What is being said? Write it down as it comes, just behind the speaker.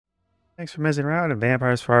Thanks for messing around in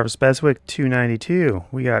Vampire Survivors BESWEC 292.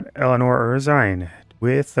 We got Eleanor Uziron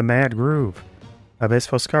with the Mad Groove. Abyss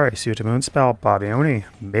Foscari, Syuuto Moonspell, Babbi-Onna,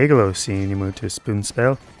 Megalo seeing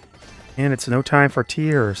Moonspell. And it's no time for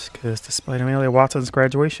tears, because despite Amelia Watson's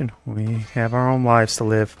graduation, we have our own lives to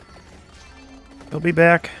live. We'll be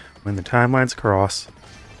back when the timelines cross.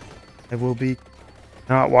 I will be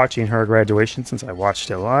not watching her graduation since I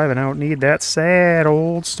watched it live, and I don't need that sad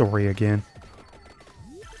old story again.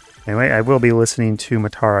 Anyway, I will be listening to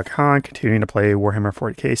Matara Khan continuing to play Warhammer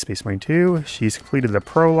 40k Space Marine 2. She's completed the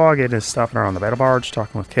prologue and is stopping around the battle barge,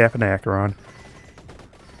 talking with Cap and Acheron.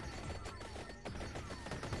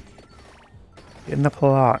 Getting the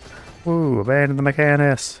plot. Woo, abandon the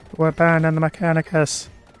Mechanicus. Abandon the Mechanicus.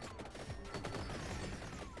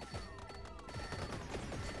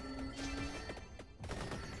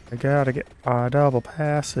 I gotta get double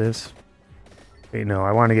passes. Wait, no,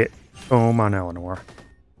 I want to get home on Eleanor.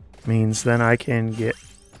 Means then I can get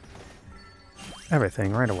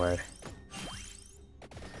everything right away.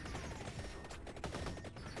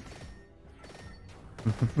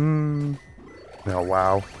 Oh,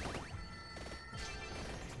 wow.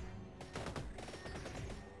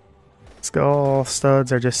 Skull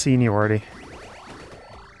studs are just seniority.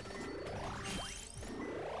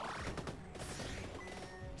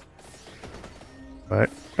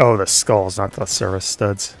 But, oh, the skulls, not the service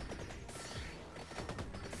studs.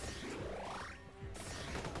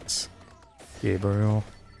 Gabriel.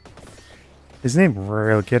 His name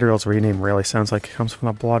really, Gabriel's rename really sounds like it comes from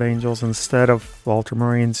the Blood Angels instead of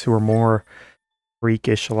Ultramarines, who are more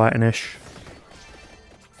Greekish, Latinish.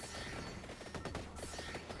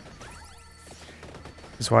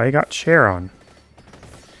 That's why he got Charon.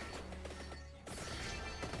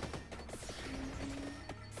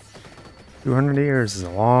 "200 years is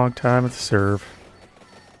a long time to serve."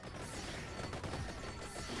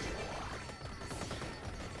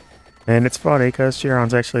 And it's funny because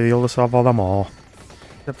Charon's actually the oldest of all them all.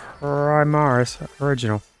 The Primaris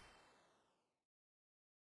original.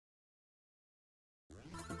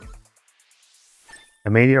 I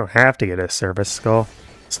mean, you don't have to get a service skull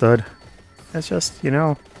stud. It's just, you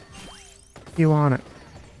know, you want it.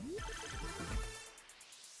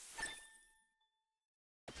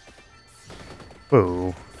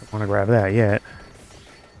 Ooh, don't want to grab that yet.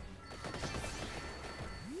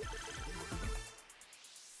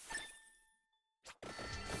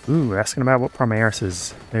 Ooh, asking about what Primaris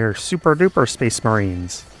is. They're super duper space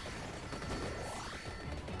marines.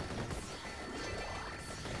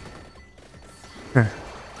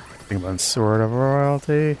 Think about Sword of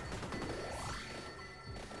Royalty.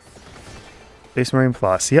 Space Marine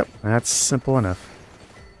Plus. Yep, that's simple enough.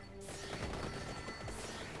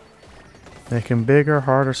 Make him bigger,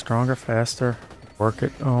 harder, stronger, faster. Work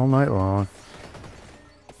it all night long.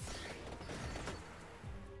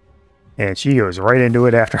 And she goes right into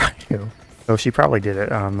it after I do. So she probably did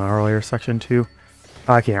it on the earlier section too.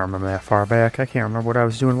 I can't remember that far back. I can't remember what I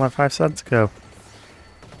was doing like 5 seconds ago.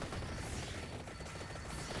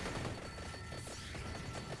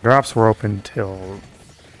 Drops were open till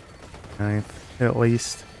 9th at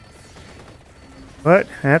least. But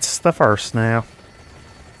that's the first now.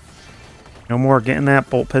 No more getting that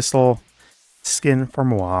bolt pistol skin for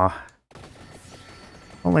moi.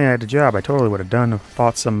 Only I had a job, I totally would have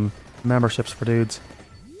bought some memberships for dudes.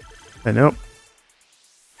 But nope.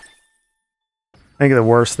 I think the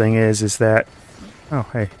worst thing is that... Oh,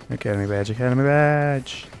 hey, Academy Badge, Academy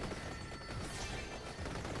Badge.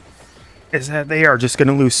 Is that they are just going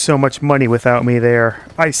to lose so much money without me there.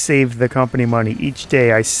 I saved the company money. Each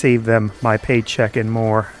day I save them my paycheck and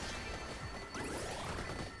more.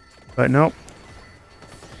 But nope.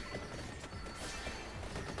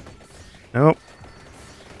 Nope.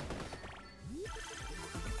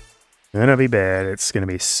 Gonna be bad. It's gonna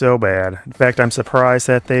be so bad. In fact, I'm surprised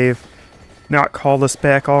that they've not called us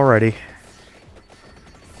back already.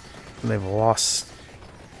 They've lost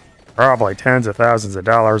probably tens of thousands of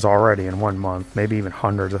dollars already in 1 month, maybe even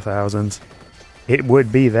hundreds of thousands. It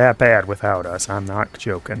would be that bad without us. I'm not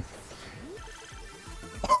joking.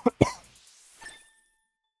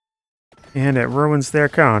 And it ruins their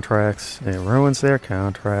contracts. It ruins their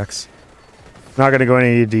contracts. Not going to go into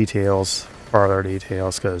any details, further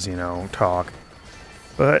details, because, you know, talk.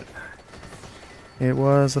 But it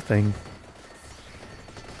was a thing.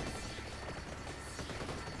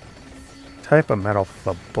 Type of metal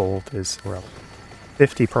the bolt is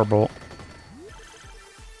 50 per bolt.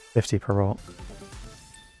 50 per bolt.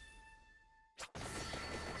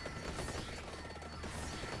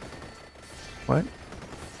 What?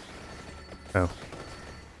 Oh.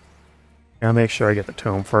 Gotta make sure I get the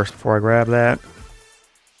tome first before I grab that.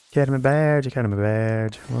 Academy badge, Academy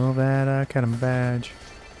badge. Well, that Academy badge.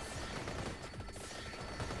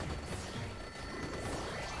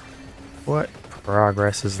 What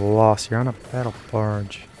progress is lost? You're on a battle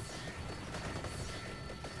barge.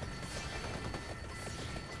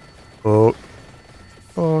 Boat.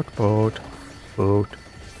 Boat, boat, boat.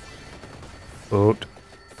 Boat.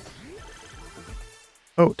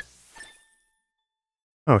 Boat.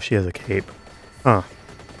 Oh, she has a cape. Huh.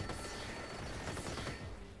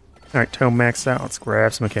 Alright, tome maxed out. Let's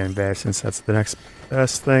grab some Academy badge since that's the next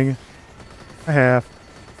best thing I have.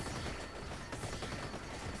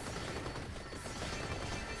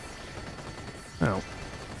 Oh.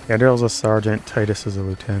 Yeah, Daryl's a sergeant. Titus is a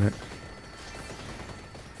lieutenant.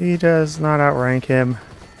 He does not outrank him.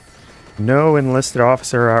 No enlisted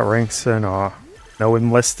officer outranks no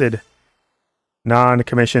enlisted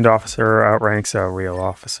non-commissioned officer outranks a real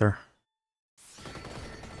officer.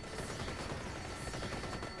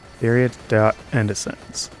 Period, dot, end of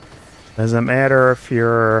sentence. Doesn't matter if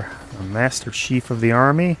you're a Master Chief of the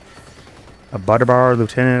Army, a Butterbar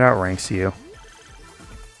Lieutenant outranks you.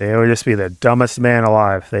 They would just be the dumbest man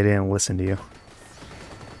alive if they didn't listen to you.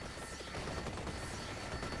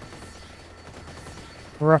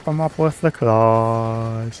 Rough them up with the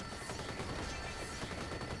claws.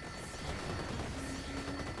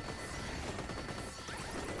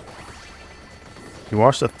 You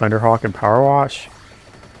watched the Thunderhawk and Power Wash?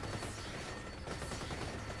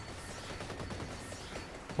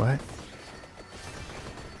 What?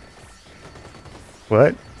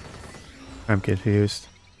 What? I'm confused.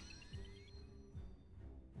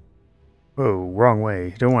 Whoa, wrong way.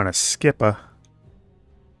 You don't want to skip a...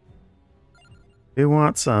 You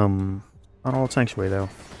want some... Not all Sanctuary, though.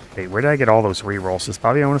 Wait, where did I get all those rerolls? Does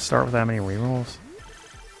Babbi-Onna start with that many rerolls?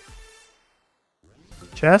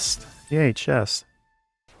 Chest? Yay, chest.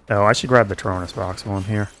 Oh, I should grab the Tronus box while I'm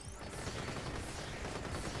here.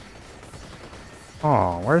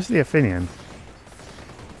 Oh, where's the Athenian?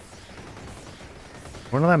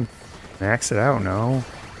 One of them max it out, no?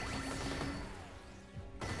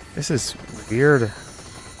 This is weird.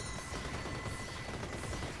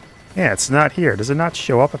 Yeah, it's not here. Does it not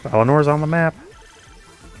show up if Eleanor's on the map?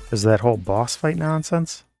 Is that whole boss fight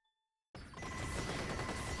nonsense?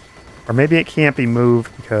 Or maybe it can't be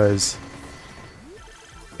moved because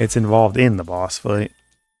it's involved in the boss fight.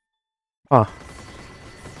 Huh.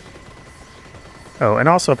 Oh, and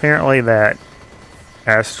also apparently that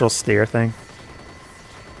astral stare thing.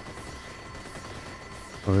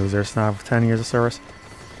 Loser snob with 10 years of service.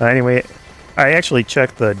 Anyway, I actually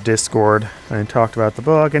checked the Discord and talked about the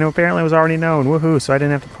book, and it apparently was already known. Woohoo! So I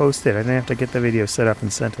didn't have to post it. I didn't have to get the video set up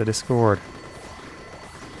and sent to the Discord.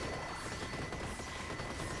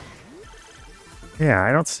 Yeah,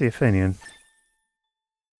 I don't see Athenian.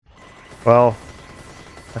 Well,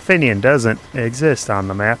 Athenian doesn't exist on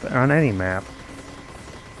the map, on any map.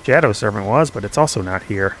 Shadow Servant was, but it's also not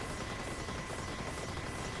here.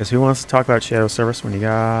 Because who wants to talk about Shadow Service when you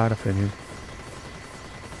got Athenian?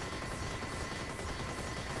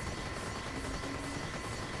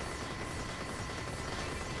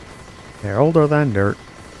 They're older than dirt.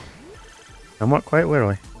 Somewhat quite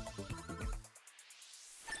literally.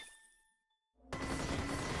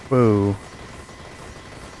 Whoa.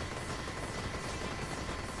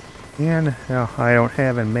 And I don't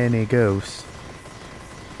have many ghosts.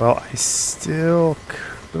 Well, I still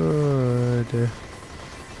could.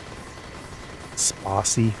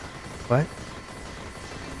 Spossy. What?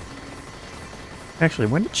 Actually,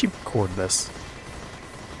 when did she record this?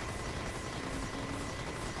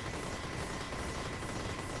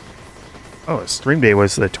 Oh, stream day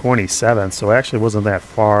was the 27th, so it actually wasn't that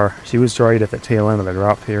far. She was right at the tail end of the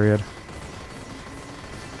drop period.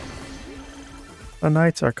 The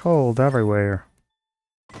nights are cold everywhere.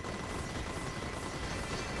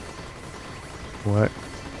 What?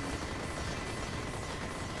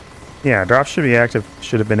 Yeah, drop should be active.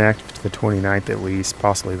 Should have been active to the 29th at least,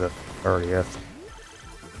 possibly the 30th.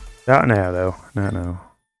 Not now, though. Not now.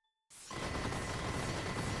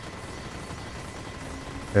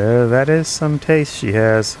 That is some taste she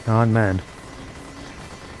has on men.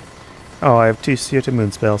 Oh, I have 2 Syuuto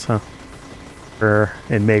Moonspells, huh? Or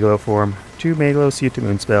in Megalo form. 2 Megalo Syuuto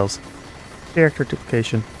Moonspells. Character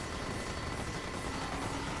duplication.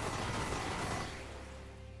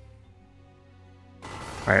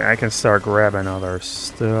 Alright, I can start grabbing other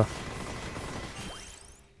stuff.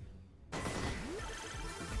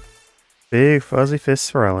 Big fuzzy fists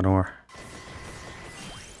for Eleanor.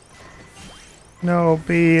 No,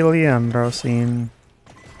 be Leandro scene.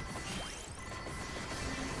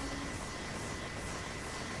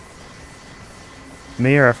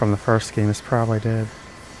 Mira from the first game is probably dead.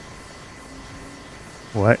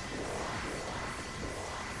 What?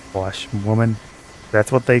 Flesh woman.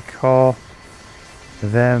 That's what they call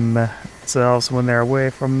themselves when they're away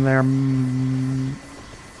from their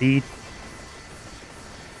feet.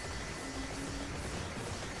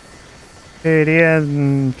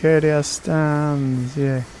 Keitha stands,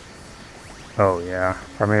 yeah. Oh yeah,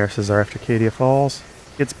 Primaris are after Keitha falls.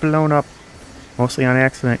 Gets blown up. Mostly on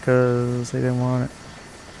accident because they didn't want it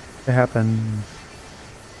to happen.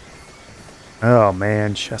 Oh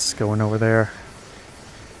man, chest's going over there.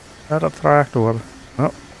 Out of tractor.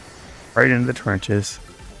 Oh, right into the trenches.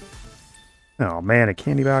 Oh man, a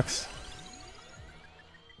candy box.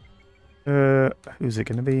 Who's it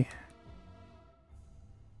gonna be?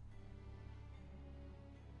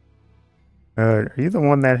 Are you the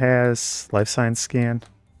one that has life science scan?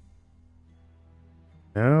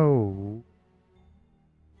 No.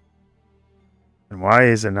 And why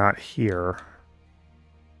is it not here?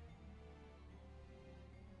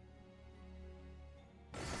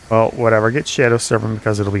 Well, whatever. Get Shadow Serpent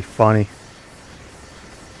because it'll be funny.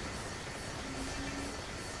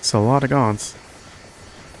 It's a lot of gaunts.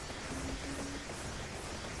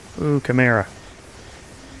 Ooh, Chimera.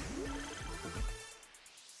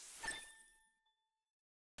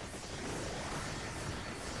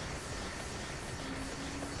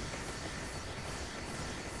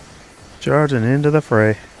 Charging into the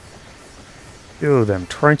fray. Ooh, them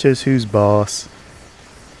trenches, who's boss?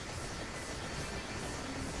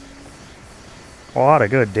 A lot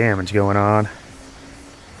of good damage going on.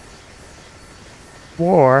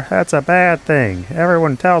 War, that's a bad thing.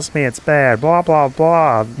 Everyone tells me it's bad. Blah, blah,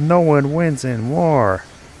 blah. No one wins in war.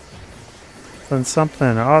 Then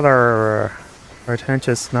something other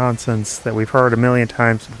pretentious nonsense that we've heard a million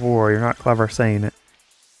times before. You're not clever saying it.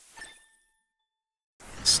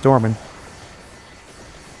 Storming.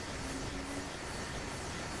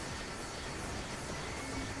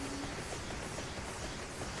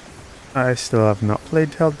 I still have not played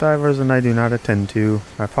Helldivers and I do not intend to.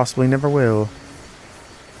 I possibly never will.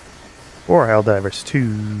 Or Helldivers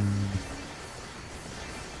 2.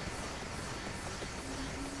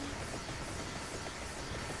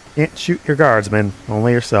 Can't shoot your guardsmen,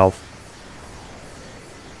 only yourself.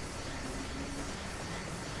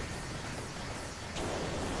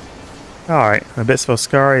 Alright, Abyss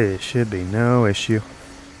Foscari, it should be no issue.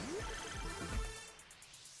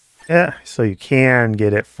 Yeah, so you can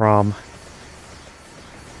get it from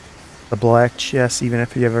the black chest even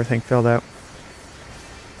if you have everything filled out.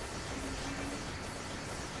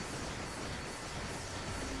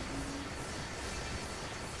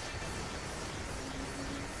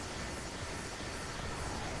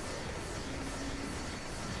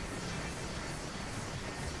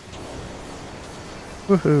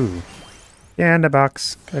 Woohoo! Candy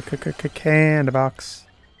box. Candy box.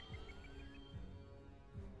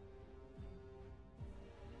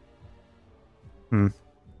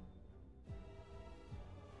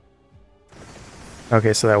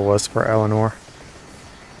 Okay, so that was for Eleanor.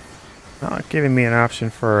 Not giving me an option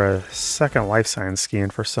for a second life science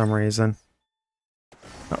scan for some reason.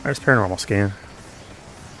 Oh, there's paranormal scan.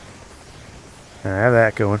 I have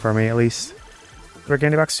that going for me at least. For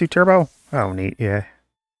Candy Box 2 Turbo? Oh, neat, yeah.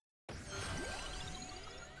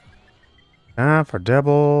 Time for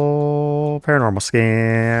double paranormal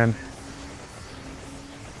scan.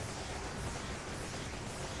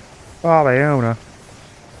 Babbi-Onna.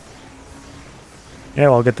 Yeah,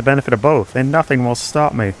 well, I'll get the benefit of both, and nothing will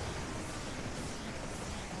stop me.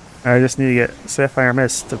 I just need to get Sapphire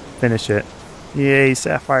Mist to finish it. Yay,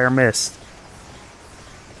 Sapphire Mist.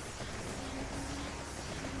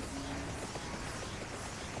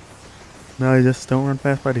 No, you just don't run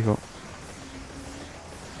fast by default.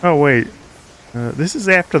 Oh, wait. This is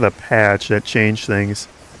after the patch that changed things.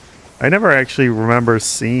 I never actually remember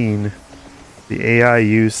seeing the AI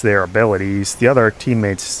use their abilities. The other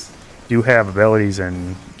teammates do have abilities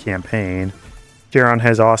in campaign. Kieran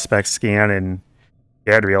has Auspex Scan, and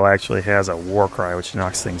Gadriel actually has a War Cry, which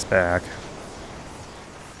knocks things back.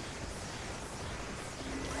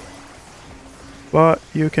 But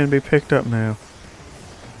you can be picked up now.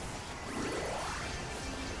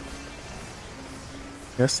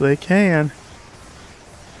 Yes, they can.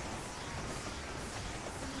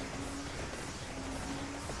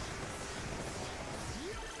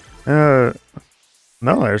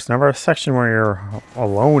 No, there's never a section where you're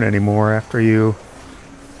alone anymore after you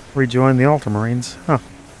rejoin the Ultramarines. Huh.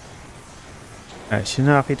 I should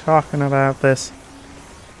not be talking about this.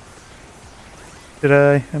 Did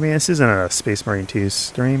I? I mean, this isn't a Space Marine 2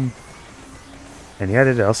 stream. And yet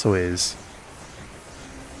it also is.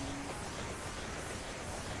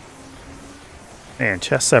 Man,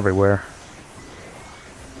 chests everywhere.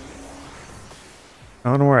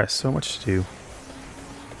 Eleanor has so much to do.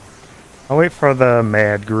 I'll wait for the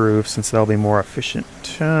Mad Groove since that'll be more efficient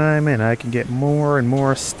time and I can get more and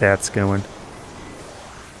more stats going.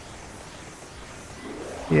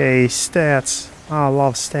 Yay, stats. Oh, I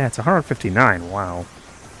love stats. 159, wow.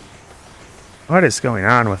 What is going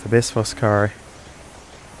on with Abyss Foscari?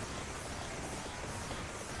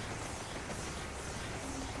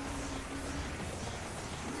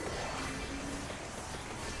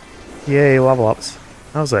 Yay, level ups.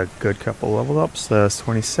 That was a good couple level ups. That's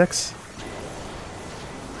 26.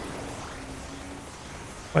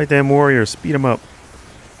 Fight them warriors. Beat them up.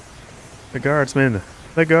 The guardsmen.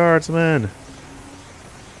 The guardsmen.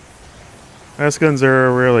 Fast guns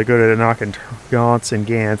are really good at knocking gaunts and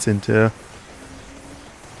gants into...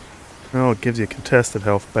 Well, it gives you contested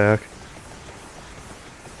health back.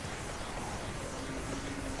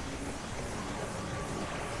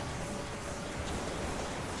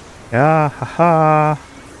 Yeah, haha.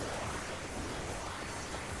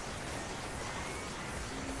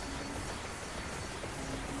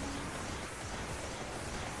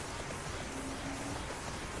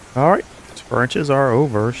 Alright, branches are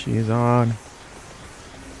over. She's on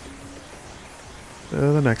to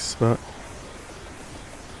the next spot.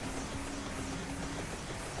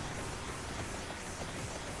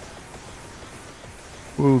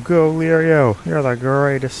 Ooh, go Lirio. You're the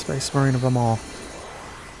greatest space marine of them all.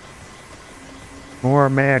 More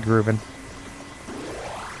mad grooving.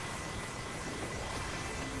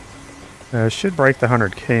 Should break the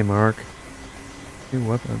 100k mark. New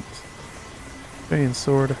weapons. Chain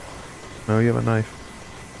sword. No, you have a knife.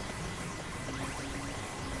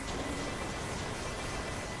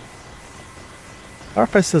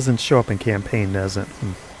 Arfus doesn't show up in campaign, does it?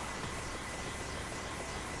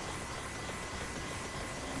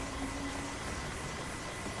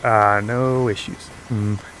 No issues.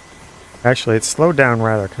 Actually, it's slowed down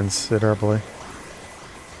rather considerably.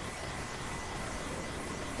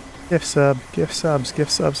 Gift sub, gift subs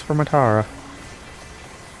for Matara.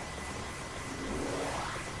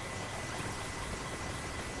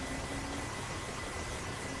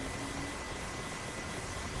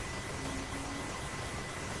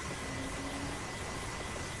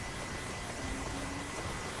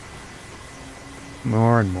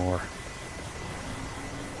 More and more.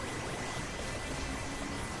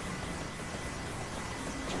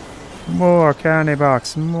 More candy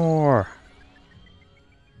box, more.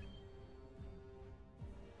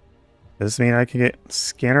 Does this mean I can get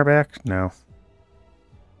scanner back? No.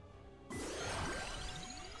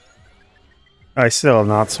 I still have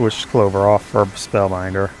not switched Clover off for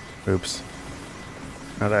Spellbinder. Oops.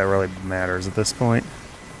 Not that really matters at this point.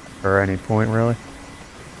 Or any point, really.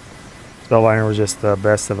 Spellbinder was just the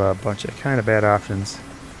best of a bunch of kind of bad options.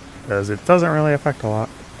 Because it doesn't really affect a lot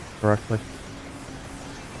correctly.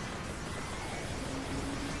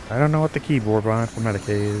 I don't know what the keyboard bond for Medicaid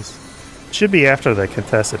is. It should be after the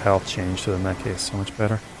contested health change, so in that case, so much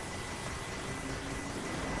better.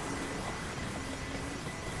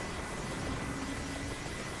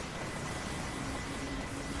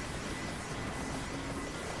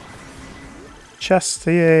 Chest,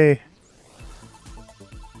 yay!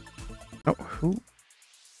 Oh, who?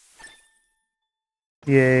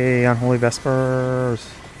 Yay, Unholy Vespers!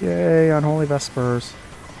 Yay, Unholy Vespers!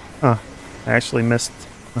 Huh, I actually missed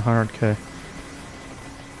 100k.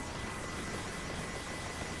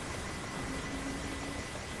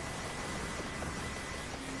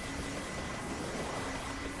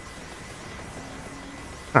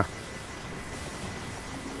 Huh.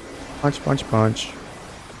 Punch, punch, punch.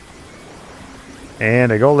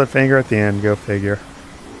 And a golden finger at the end, go figure.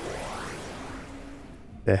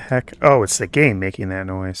 The heck? Oh, it's the game making that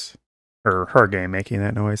noise. Or her game making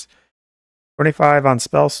that noise. 25 on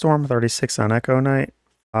Spellstorm, 36 on Echo Knight,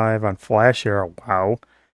 5 on Flash Arrow, wow.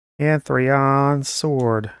 And 3 on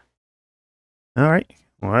Sword. Alright,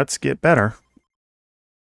 let's get better.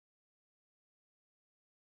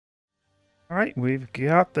 Alright, we've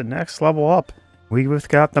got the next level up. We've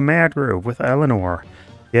got the Mad Groove with Eleanor.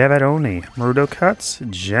 Gav'Et-Oni, Maruto Cuts,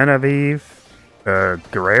 Genevieve,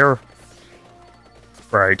 Guerrero.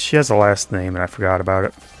 Right, she has a last name and I forgot about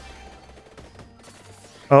it.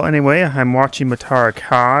 Well, anyway, I'm watching Matara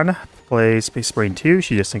Khan play Space Marine 2.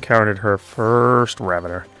 She just encountered her first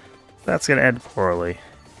Revenant. That's going to end poorly.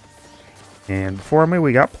 And before me,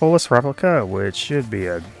 we got Polis Replica, which should be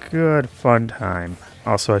a good, fun time.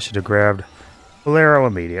 Also, I should have grabbed Bolero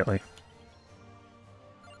immediately.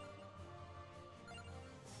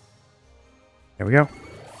 There we go.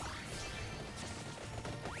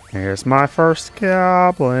 Here's my first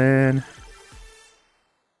goblin.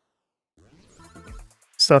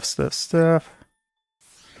 Stuff.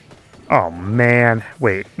 Oh, man.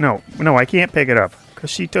 Wait. No. No, I can't pick it up.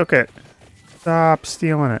 Because she took it. Stop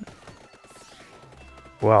stealing it.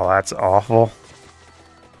 Well, that's awful.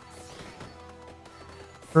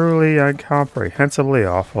 Truly incomprehensibly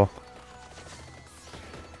awful.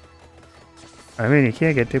 I mean, you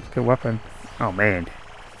can't get duplicate weapon. Oh, man.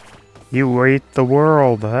 You ate the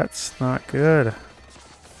world. That's not good.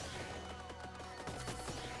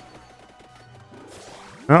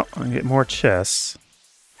 Oh, I get more chests.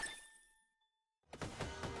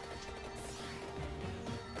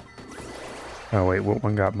 Oh, wait. What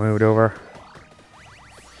one got moved over?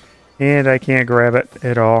 And I can't grab it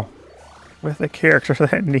at all. With a character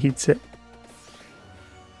that needs it.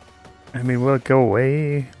 I mean, will it go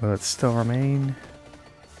away? Will it still remain?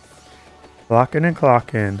 Clocking and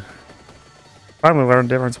clocking. Finally learned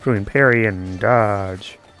the difference between parry and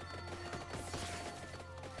dodge.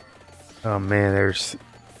 Oh man, there's...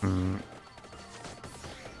 I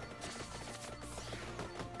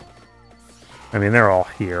mean, they're all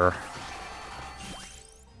here.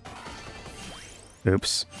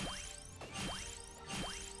 Oops.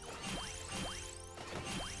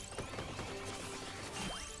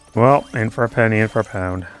 Well, in for a penny, in for a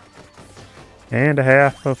pound. And a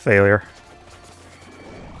half of failure.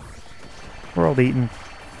 World eaten.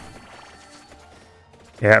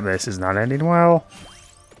 Yeah, this is not ending well.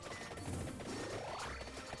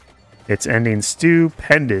 It's ending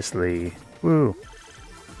stupendously. Woo.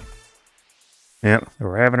 Yep, the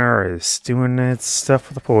Ravener is doing its stuff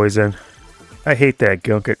with the poison. I hate that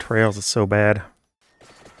gunk it trails, it's so bad.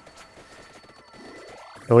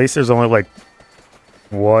 At least there's only like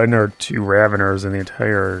 1 or 2 Raveners in the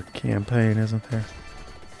entire campaign, isn't there?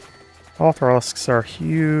 All Thrusks are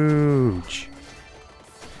huge.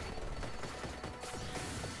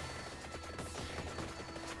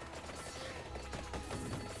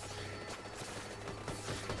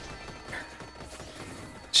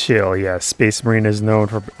 Chill, yeah. Space Marine is known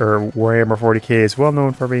for, or Warhammer 40k is well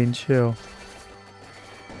known for being chill.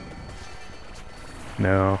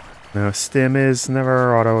 No, Stim is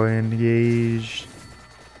never auto-engaged.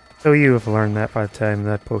 So you have learned that by the time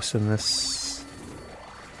that posting this.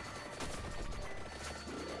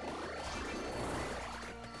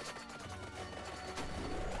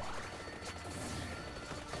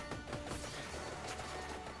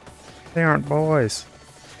 They aren't boys.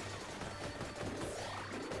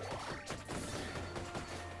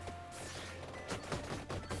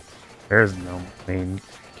 There's no main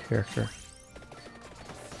character.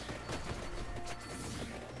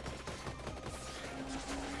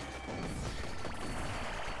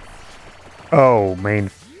 Oh,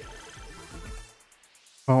 main.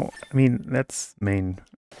 Oh, I mean, that's main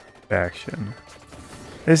faction.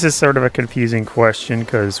 This is sort of a confusing question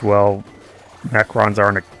because, well, Necrons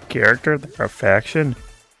aren't a character, they're a faction.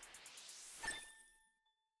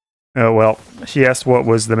 Oh, well, she asked what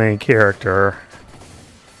was the main character.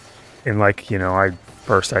 And, like, you know, I'd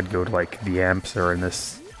go to, like, the Amps, or in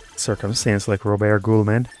this circumstance, like Robert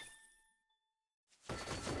Gulman.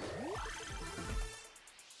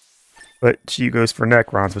 But she goes for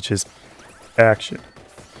Necrons, which is action.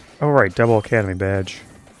 Oh, right, double Academy badge.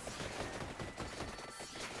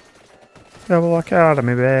 Double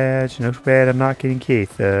Academy badge. No bad, I'm not getting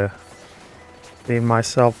Keitha. Gave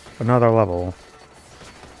myself another level.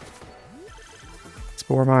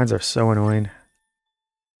 Spore mines are so annoying.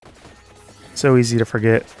 So easy to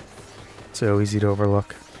forget. So easy to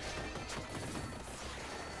overlook.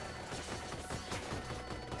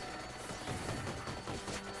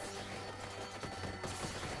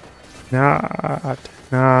 Not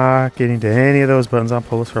getting to any of those buttons on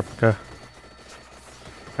Polis Replica.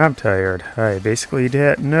 I'm tired. I basically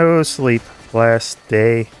had no sleep last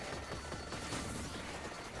day.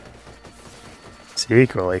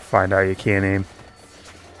 Secretly find out you can't aim.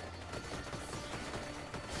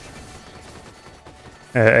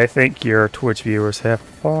 I think your Twitch viewers have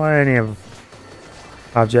plenty of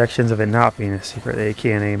objections of it not being a secret that you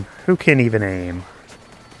can't aim. Who can even aim?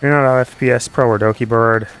 You're not an FPS pro or Doki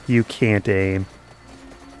Bird. You can't aim.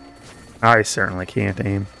 I certainly can't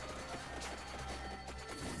aim.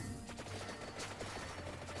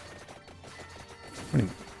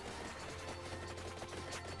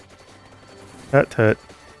 Tut tut.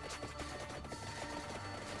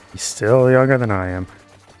 He's still younger than I am.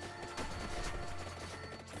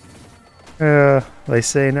 They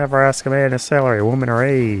say never ask a man his salary, a woman her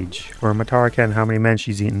age, or Matara Ken how many men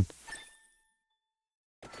she's eaten.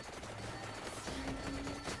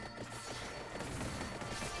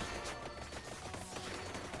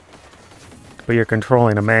 But you're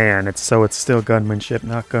controlling a man, it's still gunmanship,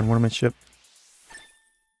 not gunwomanship.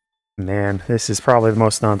 Man, this is probably the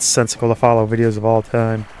most nonsensical to follow videos of all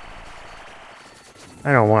time.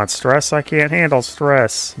 I don't want stress. I can't handle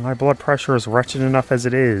stress. My blood pressure is wretched enough as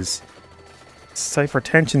it is. It's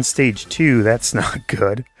hypertension stage 2. That's not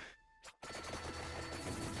good.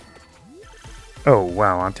 Oh,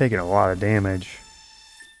 wow. I'm taking a lot of damage.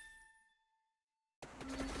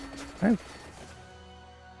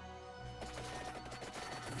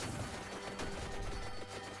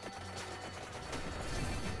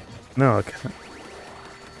 No, okay.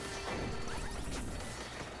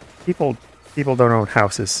 People don't own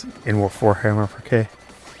houses in Warhammer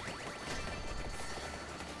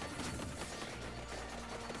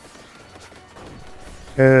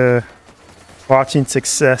 4K. Watching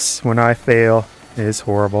success when I fail is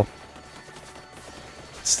horrible.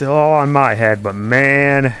 Still all on my head, but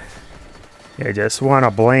man, you just want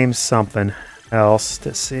to blame something else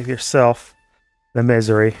to save yourself the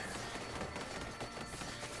misery.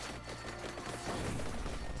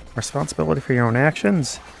 Responsibility for your own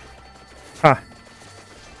actions? Huh.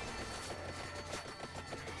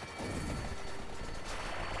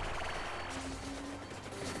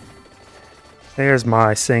 There's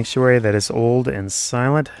my sanctuary that is old and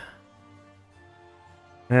silent.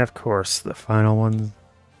 And of course, the final one.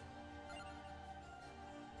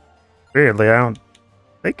 Weirdly, I don't...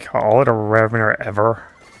 They call it a Revenant ever.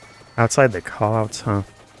 Outside the callouts, huh?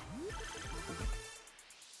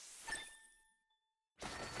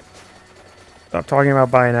 Stop talking about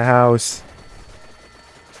buying a house.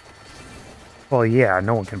 Well, yeah,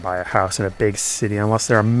 no one can buy a house in a big city unless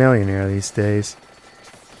they're a millionaire these days.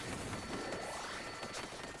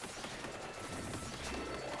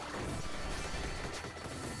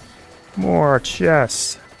 More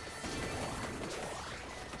chests.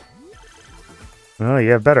 Well,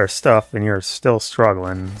 you have better stuff and you're still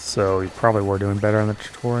struggling, so you probably were doing better in the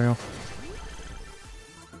tutorial.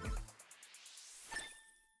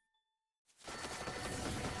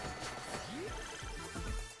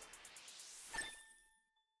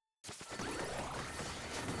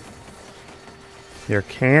 You're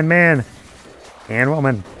can man? Can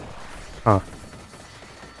woman? Huh.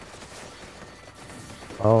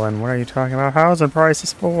 Oh, and what are you talking about housing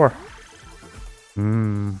prices for?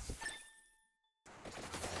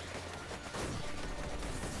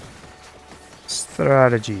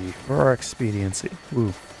 Strategy for expediency.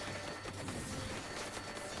 Ooh.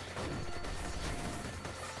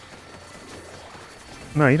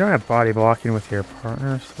 No, you don't have body blocking with your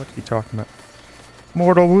partners. What are you talking about?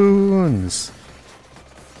 Mortal wounds!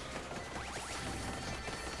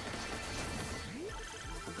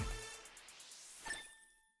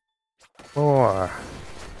 Four.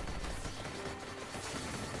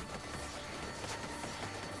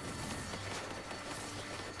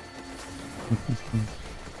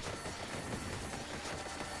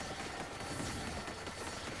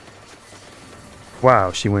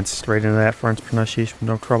 Wow, she went straight into that French pronunciation with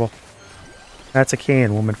no trouble. That's a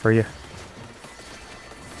can woman for you.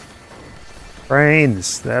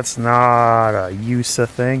 Trains, that's not a USA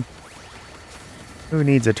thing. Who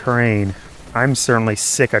needs a train? I'm certainly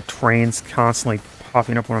sick of trains constantly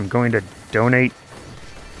popping up when I'm going to donate.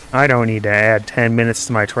 I don't need to add 10 minutes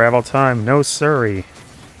to my travel time. No siree.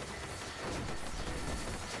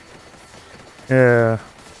 It's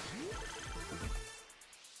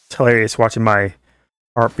hilarious watching my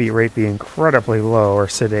heartbeat rate be incredibly low or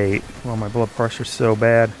sedate while my blood pressure's so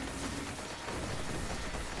bad.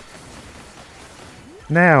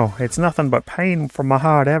 Now, it's nothing but pain from my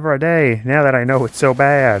heart every day, now that I know it's so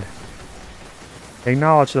bad.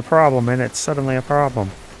 Acknowledge the problem, and it's suddenly a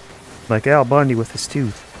problem. Like Al Bundy with his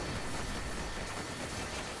tooth.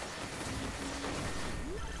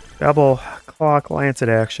 Double clock lancet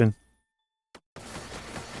action.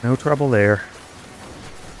 No trouble there.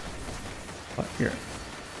 But here.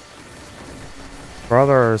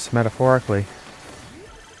 Brothers, metaphorically.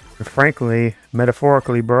 And frankly,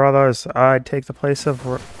 metaphorically, brothers, I'd take the place of,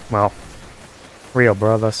 well, real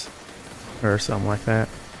brothers. Or something like that.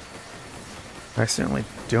 I certainly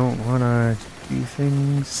don't want to do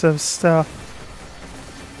things of stuff.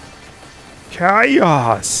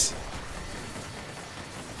 Chaos!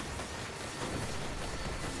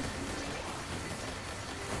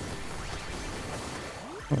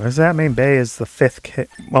 What does that mean? Bay is the fifth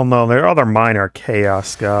well, no, there are other minor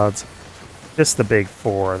chaos gods. Just the big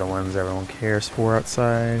four are the ones everyone cares for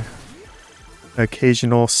outside.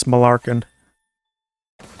 Occasional smalarkin.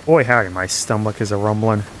 Boy howdy, my stomach is a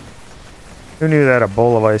rumbling. Who knew that a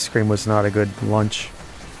bowl of ice cream was not a good lunch?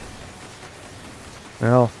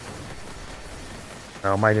 Well,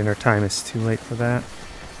 no, my dinner time is too late for that.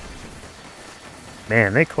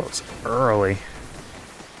 Man, they close early.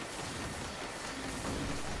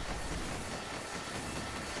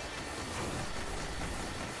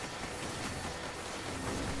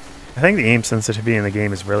 I think the aim sensitivity in the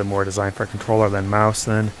game is really more designed for a controller than mouse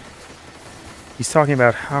then. He's talking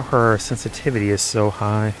about how her sensitivity is so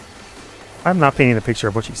high. I'm not painting the picture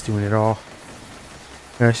of what she's doing at all.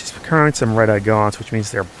 She's carrying some red-eye gaunts, which means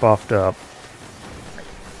they're buffed up.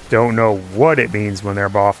 Don't know what it means when they're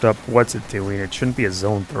buffed up. What's it doing? It shouldn't be a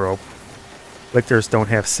zone throw. Lictors don't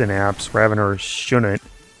have synapse. Raveners shouldn't.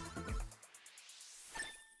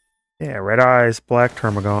 Yeah, red eyes, black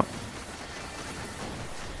termagant.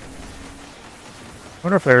 I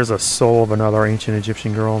wonder if there's a soul of another ancient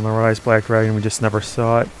Egyptian girl in the red eyes, black dragon. We just never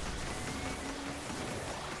saw it.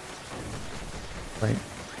 Right.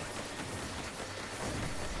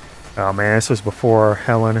 Oh man, this was before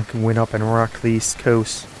Helen went up and rocked the East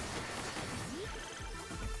Coast.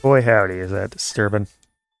 Boy howdy, is that disturbing.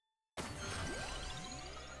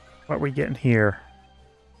 What are we getting here?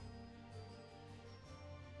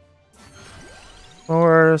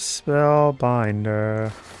 Or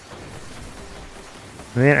Spellbinder.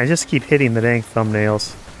 Man, I just keep hitting the dang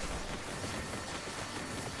thumbnails.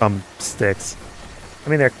 Thumbsticks. I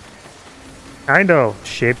mean, they're kind of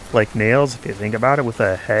shaped like nails if you think about it, with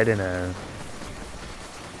a head and a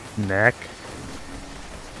neck.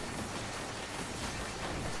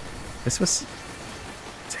 This was...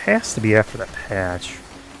 It has to be after the patch.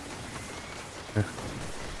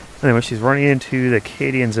 Anyway, she's running into the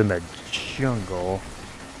Cadians in the jungle.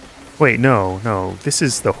 Wait, no. This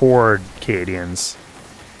is the Horde Cadians.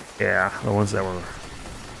 Yeah, the ones that were...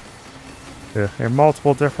 Yeah, there are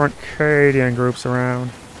multiple different Cadian groups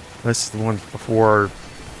around. This is the one before...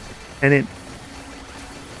 And it...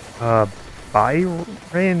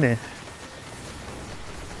 Byron...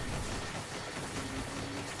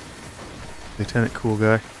 Lieutenant Cool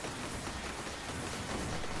Guy.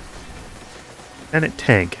 Lieutenant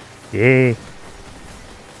Tank. Yay.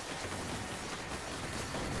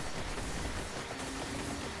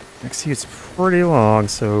 Actually, it's pretty long,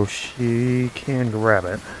 so she can grab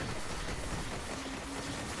it.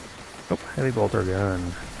 Oh, heavy bolter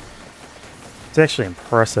gun. It's actually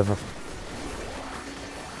impressive.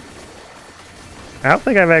 I don't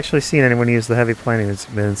think I've actually seen anyone use the heavy planing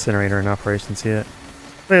incinerator in operations yet.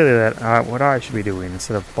 Clearly that what I should be doing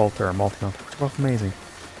instead of bolter or multi-mount, which is both amazing.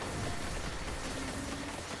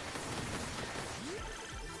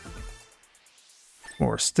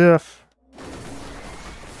 More stuff.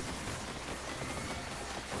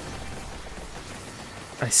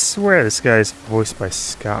 I swear this guy's voiced by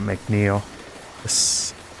Scott McNeil.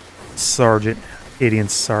 This sergeant, Cadian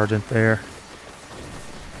sergeant there.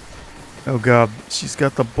 Oh god, she's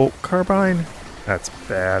got the bolt carbine? That's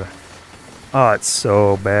bad. Oh, it's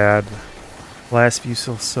so bad. Last view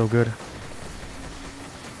still so good.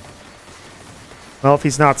 Well, if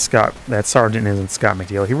he's not Scott, that sergeant isn't Scott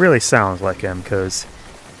McNeil. He really sounds like him, because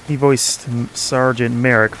he voiced Sergeant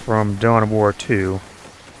Merrick from Dawn of War 2.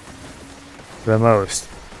 The most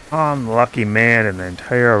unlucky man in the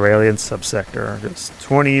entire Aurelian subsector. Just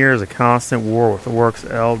 20 years of constant war with the Orcs,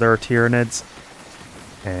 Eldar, Tyranids,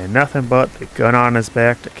 and nothing but the gun on his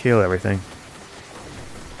back to kill everything.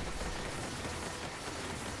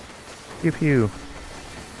 Pew pew.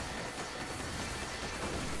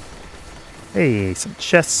 Hey, some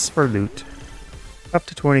chests for loot. Up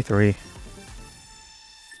to 23.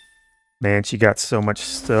 Man, she got so much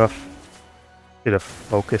stuff. Should have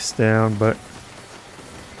focused down, but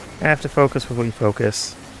I have to focus with what you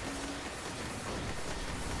focus.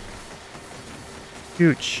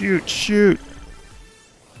 Shoot, shoot, shoot!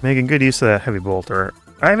 Making good use of that heavy bolter.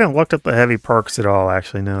 I haven't looked up the heavy perks at all,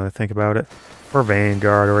 actually, now that I think about it. Or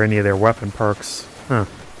Vanguard, or any of their weapon perks. Huh.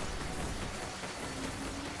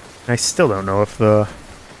 I still don't know if the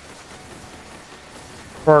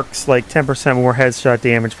perks, like 10% more headshot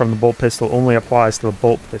damage from the bolt pistol, only applies to the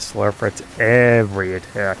bolt pistol, or if it's every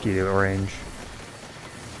attack you do at range.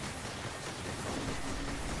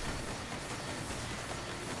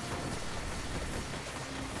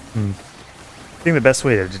 I think the best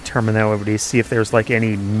way to determine that would be to see if there's like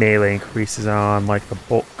any melee increases on like the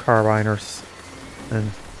bolt carbiners.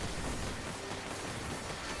 And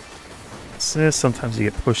sometimes you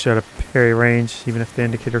get pushed out of parry range even if the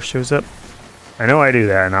indicator shows up. I know I do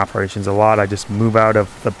that in operations a lot. I just move out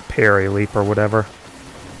of the parry leap or whatever.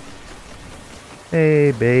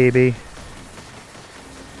 Hey baby.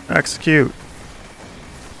 Execute.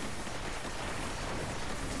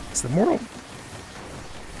 It's the mortal.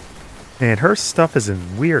 Man, her stuff is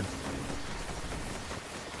in weird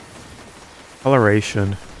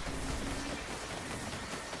coloration.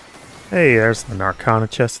 Hey, there's an Arcana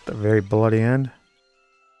chest at the very bloody end.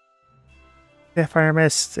 Yeah, fire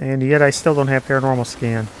mist, and yet I still don't have paranormal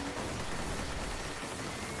scan.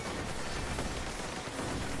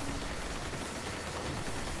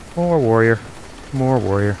 More warrior. More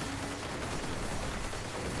warrior.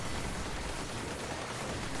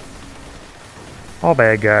 All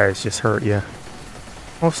bad guys just hurt you.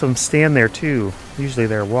 Most of them stand there too. Usually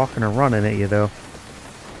they're walking or running at you though.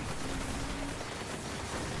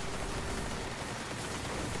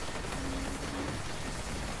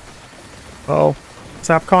 Oh,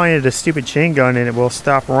 stop calling it a stupid chain gun and it will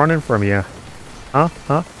stop running from you. Huh?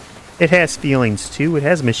 Huh? It has feelings too. It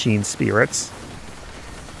has machine spirits.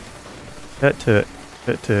 Tut tut.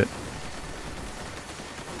 Tut tut.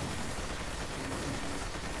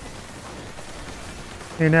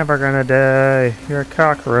 You're never gonna die. You're a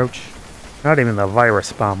cockroach. Not even the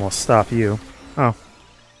virus bomb will stop you. Oh.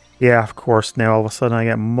 Yeah, of course. Now all of a sudden I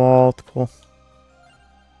get multiple.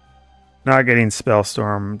 Not getting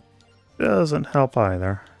Spellstorm doesn't help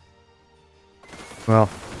either. Well.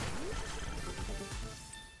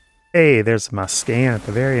 Hey, there's my scan at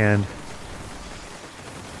the very end.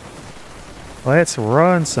 Let's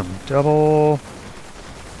run some double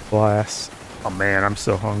blasts. Oh man, I'm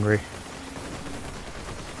so hungry.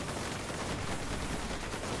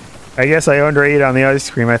 I guess I underate on the ice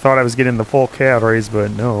cream. I thought I was getting the full calories,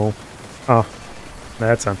 but no. Oh,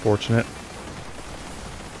 that's unfortunate.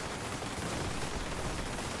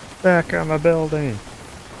 Back on the building.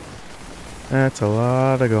 That's a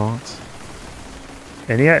lot of gaunts.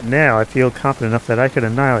 And yet now I feel confident enough that I could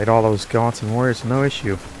annihilate all those gaunts and warriors with no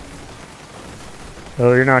issue.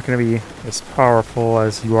 Though you're not going to be as powerful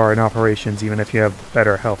as you are in operations, even if you have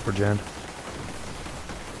better health regen.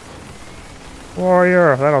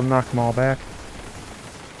 Warrior! That'll knock them all back.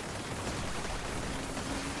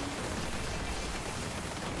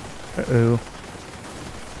 Uh-oh.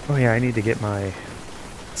 Oh yeah, I need to get my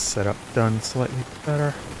setup done slightly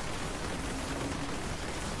better.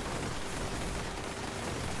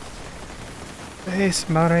 Space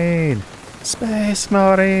Marine! Space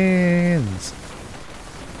Marines!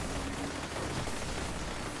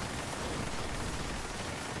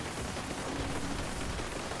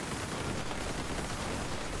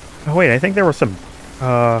 Oh wait, I think there was some,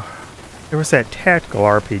 there was that tactical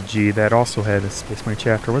RPG that also had a Space Marine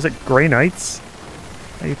chapter. Was it Grey Knights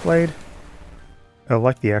that you played? Oh,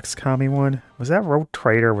 like the XCOM one? Was that Road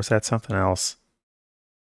Trader or was that something else?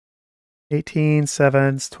 18,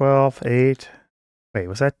 7s, 12, 8. Wait,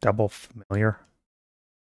 was that double familiar?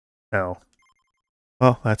 No.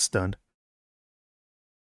 Well, that's done.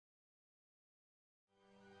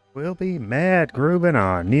 We'll be mad grooving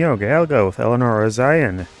on Neo Galgo with Eleanor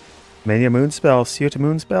Uziron. Menya Moonspell, Syuuto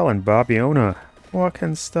Moonspell, and Babbi-Onna. What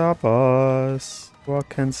can stop us? What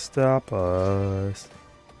can stop us?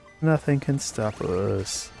 Nothing can stop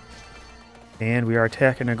us. And we are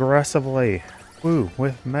attacking aggressively. Woo,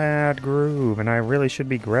 with mad groove. And I really should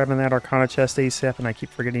be grabbing that Arcana chest ASAP, and I keep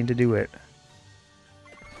forgetting to do it.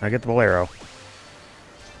 I get the bolero.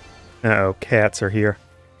 Uh-oh, cats are here.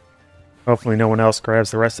 Hopefully no one else grabs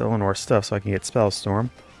the rest of Eleanor's stuff so I can get Spellstorm.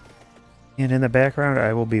 And in the background,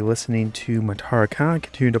 I will be listening to Matara Khan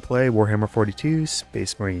continue to play Warhammer 42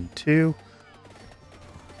 Space Marine 2.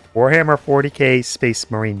 Warhammer 40k Space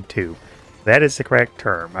Marine 2. That is the correct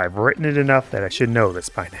term. I've written it enough that I should know this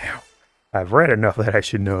by now. I've read enough that I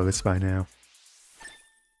should know this by now.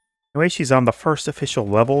 Anyway, she's on the first official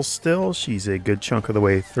level still. She's a good chunk of the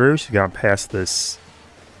way through. She's gone past this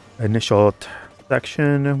initial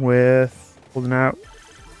section with holding out.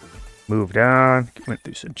 Moved on, went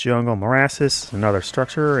through some jungle morasses, another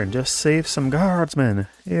structure, and just saved some guardsmen.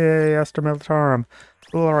 Yay, Astra Militarum.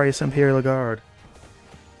 Glorious Imperial Guard.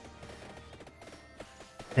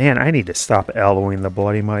 Man, I need to stop elbowing the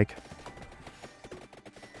bloody mic.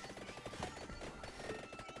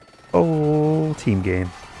 Oh, team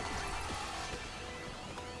game.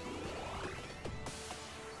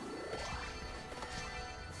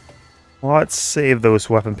 Let's save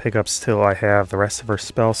those weapon pickups till I have the rest of her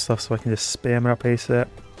spell stuff so I can just spam it up ASAP.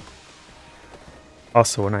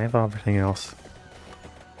 Also, when I have everything else.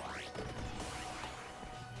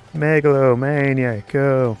 Megalo, Menya,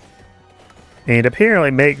 go. And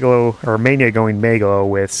apparently Megalo, or Menya going Megalo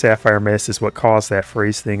with Sapphire Mist is what caused that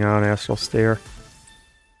freeze thing on Astral Stare.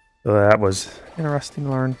 So that was interesting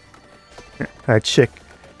to learn. That chick.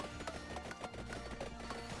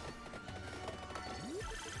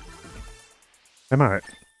 Am I?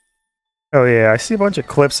 Oh yeah, I see a bunch of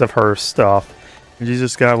clips of her stuff. And she's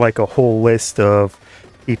just got like a whole list of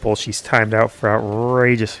people she's timed out for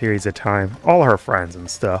outrageous periods of time. All her friends and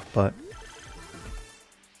stuff, but...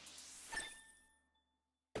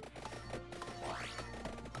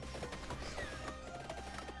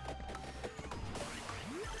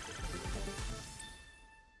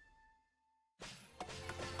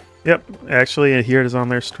 Yep, actually, here it is on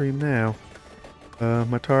their stream now.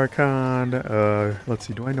 Matarkan, let's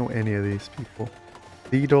see, do I know any of these people?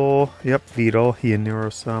 Vidal, yep, Vidal, he and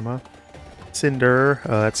Neurosama. Cinder,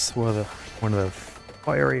 that's one of the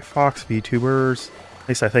fiery fox VTubers. At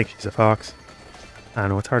least I think she's a fox. I don't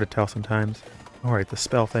know, it's hard to tell sometimes. Alright, the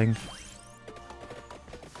spell thing.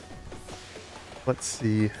 Let's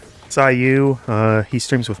see. Syuuto, he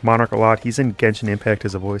streams with Monarch a lot. He's in Genshin Impact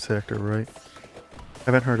as a voice actor, right?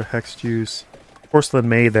 Haven't heard of Hex Juice. Porcelain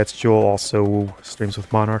Maid, that's Joel, also streams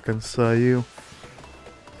with Monarch and Syuuto.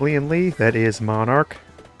 Lian Lee, that is Monarch.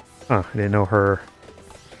 Huh, I didn't know her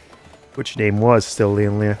which name was still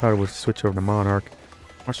Lian Lee. I thought it would switch over to Monarch.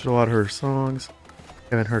 Watched a lot of her songs.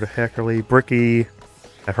 Haven't heard of Hackerly. Bricky,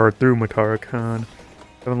 I've heard through Matara-Khan.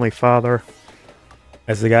 Heavenly Father,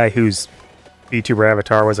 as the guy whose VTuber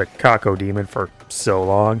avatar was a Kako Demon for so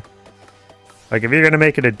long. Like, if you're gonna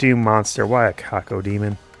make it a Doom monster, why a Kako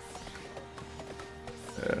Demon?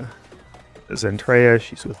 Zentreya,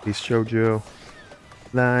 she's with Beast Shoujo.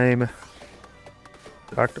 Lime.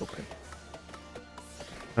 Octopen.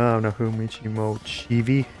 I don't know who Michimo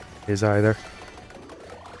Chibi is either.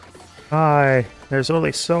 Hi, there's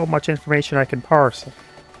only so much information I can parse.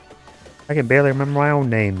 I can barely remember my own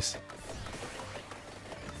names.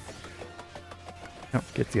 Oh,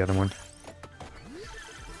 get the other one.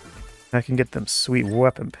 I can get them sweet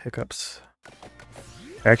weapon pickups.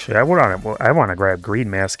 Actually, I want to grab Green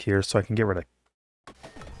Mask here so I can get rid of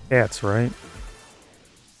cats, right?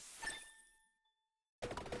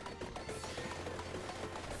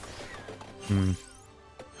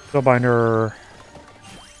 Spellbinder.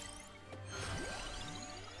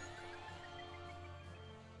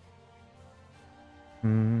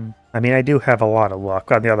 I mean, I do have a lot of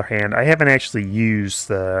luck. On the other hand, I haven't actually used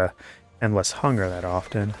the Endless Hunger that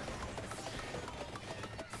often.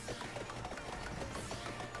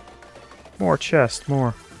 More chest,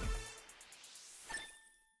 more.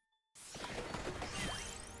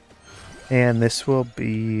 And this will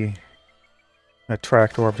be a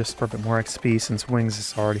tracked orb just for a bit more XP since Wings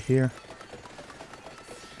is already here.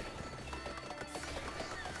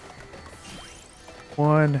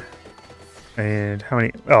 One. And how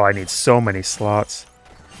many? Oh, I need so many slots.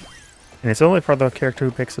 And it's only for the character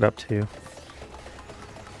who picks it up too.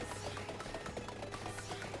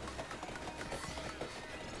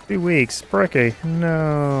 Two weeks. Bricky.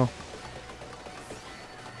 No.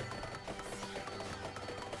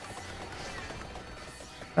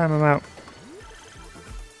 Time him out.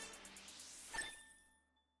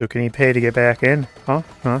 So can he pay to get back in? Huh?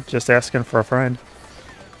 Huh? Just asking for a friend.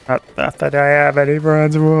 Not that I have any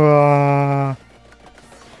friends. Whoa.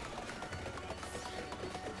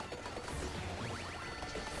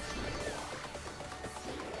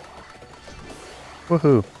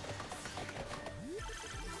 Woohoo.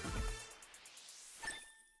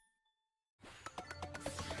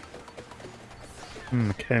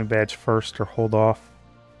 Academy badge first or hold off.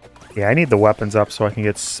 Yeah, I need the weapons up so I can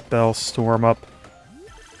get Spell Storm up.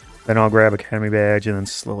 Then I'll grab Academy badge and then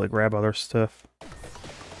slowly grab other stuff.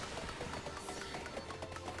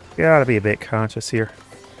 Gotta be a bit conscious here.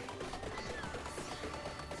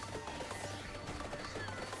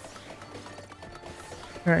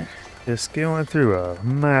 Alright, just going through a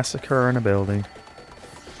massacre in a building.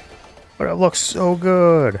 But it looks so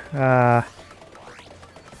good!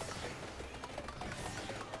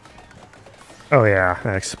 Oh yeah,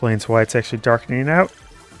 that explains why it's actually darkening out.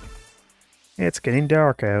 It's getting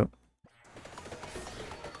dark out.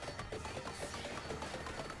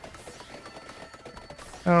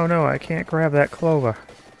 Oh no, I can't grab that clover.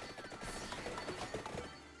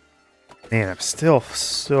 Man, I'm still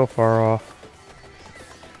so far off.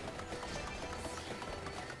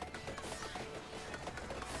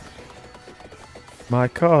 My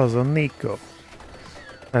cousin Nico.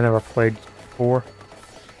 I never played 4.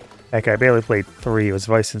 Heck, I barely played 3. It was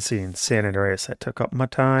Vice and City and San Andreas that took up my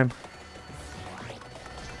time.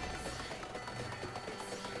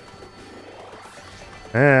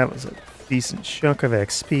 That was a decent chunk of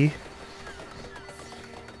XP.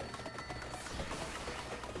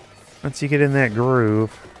 Once you get in that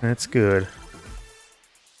groove, that's good.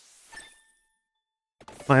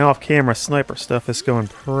 My off-camera sniper stuff is going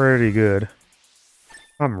pretty good.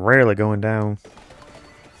 I'm rarely going down.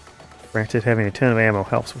 Granted, having a ton of ammo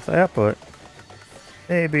helps with that, but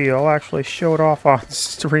maybe I'll actually show it off on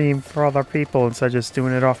stream for other people instead of just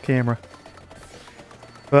doing it off camera.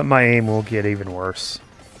 But my aim will get even worse.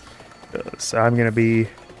 Because I'm going to be,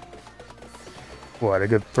 what, a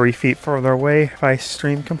good 3 feet further away if I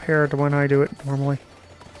stream compared to when I do it normally.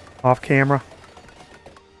 Off camera.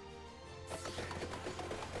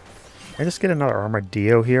 I just get another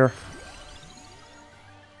armadillo here?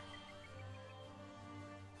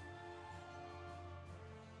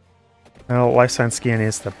 Well, life sign scan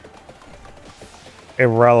is the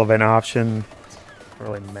irrelevant option. Doesn't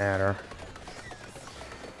really matter.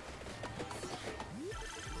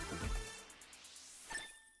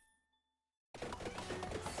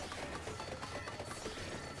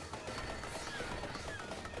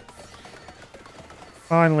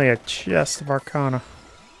 Finally, a chest of Arcana.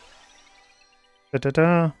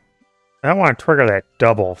 Da-da-da. I don't want to trigger that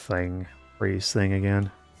double thing, freeze thing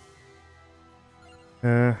again.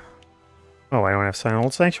 Oh, I don't have Silent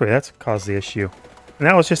Old Sanctuary. That's what caused the issue. And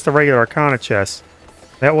that was just a regular Arcana chest.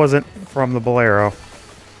 That wasn't from the Bolero.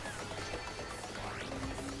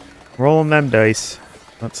 Rolling them dice.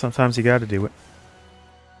 But sometimes you gotta do it.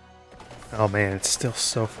 Oh man, it's still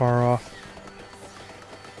so far off.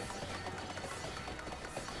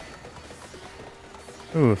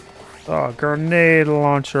 Ooh, a grenade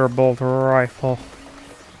launcher bolt rifle.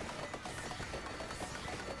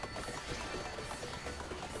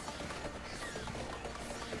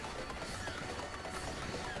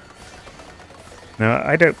 Now,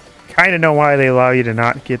 I don't kind of know why they allow you to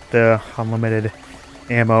not get the unlimited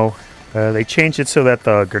ammo. They changed it so that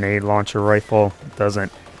the grenade launcher rifle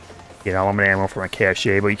doesn't get unlimited ammo from a cache,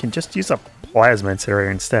 but you can just use a plasma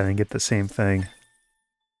incinerator instead and get the same thing.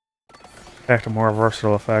 In fact, a more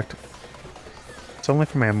versatile effect. It's only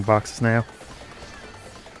from ammo boxes now.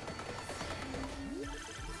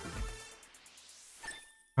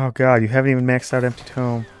 Oh god, you haven't even maxed out Empty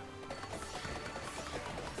Tome.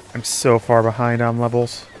 I'm so far behind on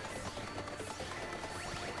levels.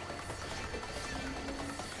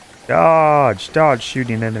 Dodge! Dodge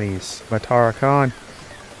shooting enemies. Matara Khan.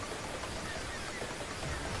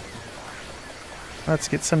 Let's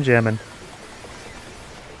get some gemming.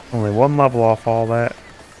 Only one level off all that.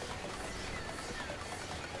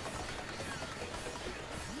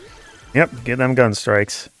 Yep, get them gun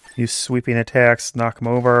strikes. Use sweeping attacks, knock them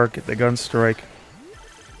over, get the gun strike.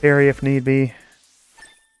 Parry if need be.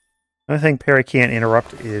 The only thing parry can't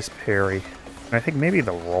interrupt is parry. And I think maybe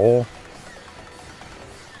the roll.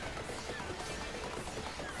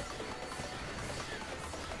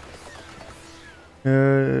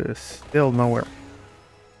 Still nowhere.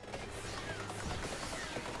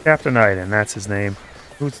 Captain Iden, that's his name.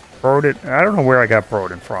 Who's Broden? I don't know where I got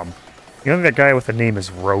Broden from. You know that guy with the name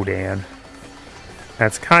is Rodan.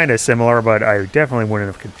 That's kind of similar, but I definitely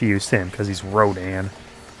wouldn't have confused him because he's Rodan.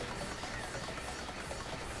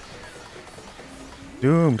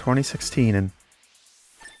 Doom 2016 and...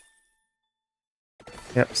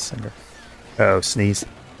 Yep, Cinder. Uh-oh, sneeze.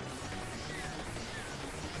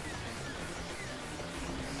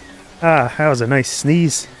 Ah, that was a nice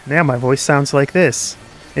sneeze. Now my voice sounds like this.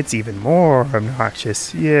 It's even more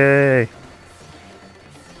obnoxious. Yay.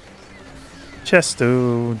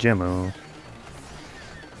 Chesto, Gemmo.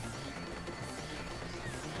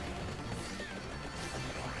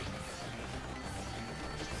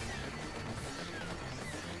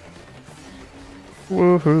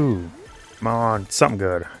 Woohoo. Come on, something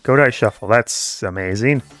good. Go Dice Shuffle, that's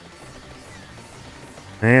amazing.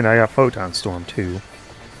 And I got Photon Storm too.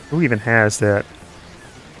 Who even has that?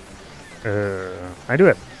 I do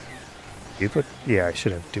it. Yeah, I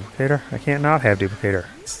should have Duplicator. I can't not have Duplicator.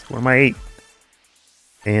 It's one of my 8.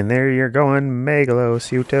 And there you're going, Megalo,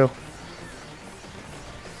 Syuuto.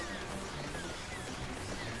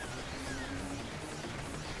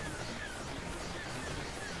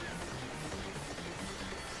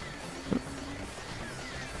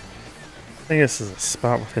 I think this is a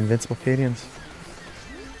spot with invincible Cadians.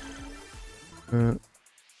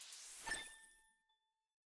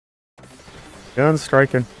 Gun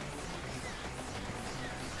striking.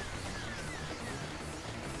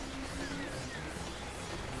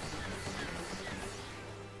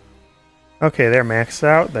 Okay, they're maxed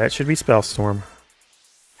out. That should be Spellstorm.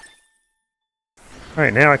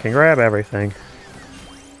 Alright, now I can grab everything.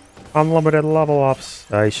 Unlimited level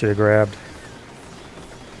ups. I should have grabbed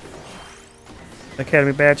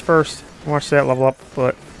Academy badge first. Watch that level up,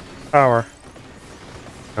 but power.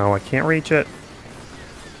 Oh, I can't reach it.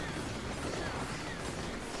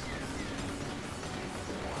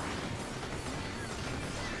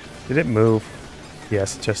 Did it move?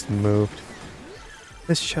 Yes, it just moved.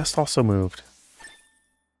 This chest also moved.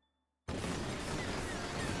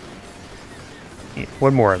 Yeah,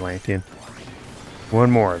 one more Atlantean. One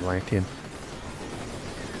more Atlantean.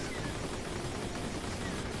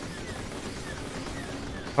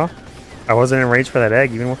 Huh? I wasn't in range for that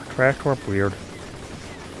egg, even with the Craft Warp. Weird.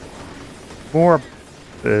 More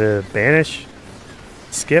Banish?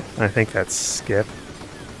 Skip? I think that's Skip.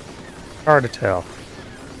 Hard to tell.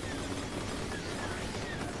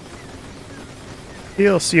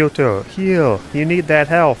 Heal, Syuuto. Heal. You need that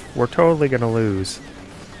health. We're totally gonna lose.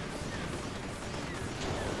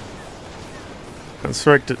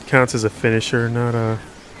 Strike counts as a finisher, not a...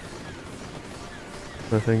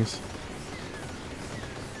 other things.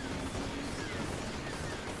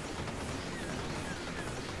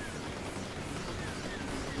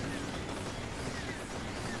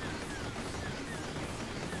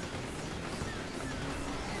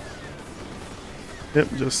 Yep,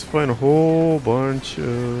 just find a whole bunch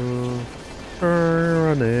of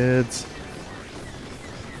grenades.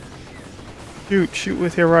 Shoot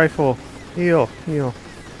with your rifle. Heal.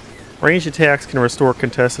 Ranged attacks can restore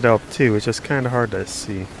contested health too, it's just kinda hard to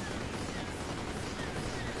see.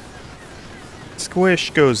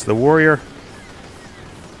 Squish goes the warrior.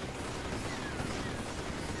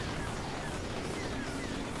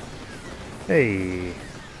 Hey.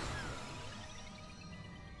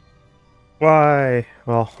 Why?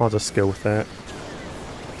 Well, I'll just go with that.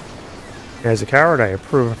 As a coward, I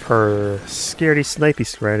approve of her scaredy snipey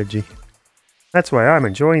strategy. That's why I'm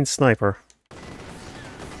enjoying Sniper.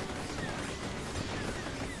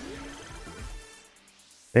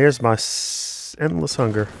 There's my endless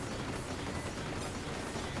hunger.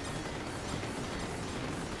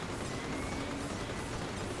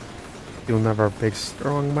 You'll never big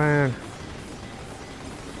strong man.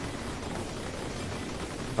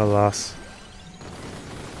 Alas.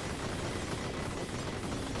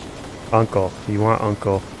 Uncle. You want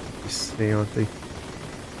Uncle. You see, auntie.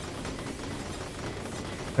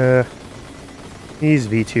 These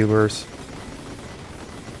VTubers.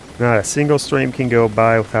 Not a single stream can go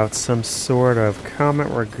by without some sort of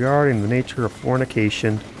comment regarding the nature of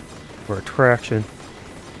fornication or attraction.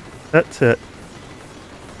 That's it.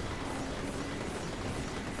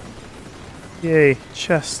 Yay,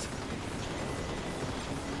 chest.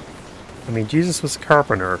 I mean, Jesus was a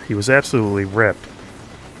carpenter. He was absolutely ripped.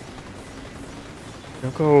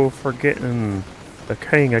 Don't go forgetting the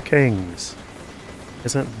King of Kings.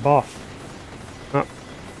 Isn't buff. Oh,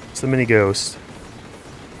 it's the mini ghost.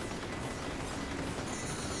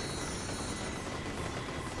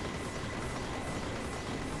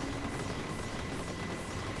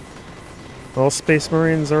 All Space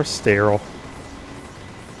Marines are sterile.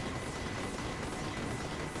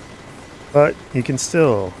 But you can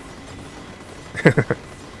still...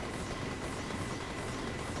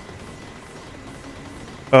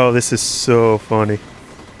 Oh, this is so funny.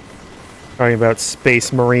 Talking about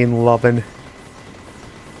Space Marine loving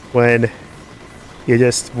when you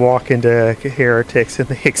just walk into heretics and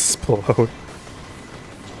they explode.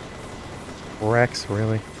 Rex,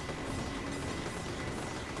 really?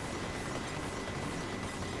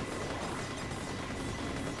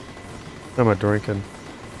 I'm a drinking.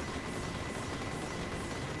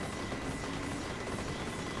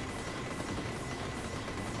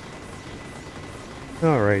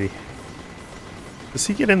 Alrighty. Does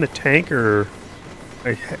he get in the tank, or...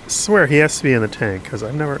 I swear he has to be in the tank, because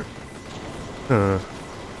I've never... I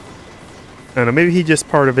don't know, maybe he just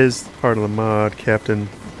part of the mod, Captain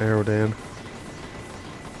Aerodan.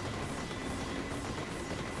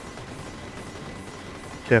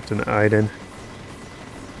 Captain Iden.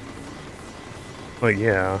 Oh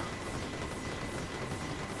yeah.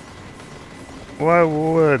 Why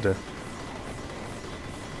would...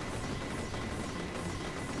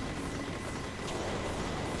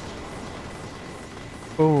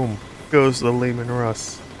 Boom. Goes the Lehman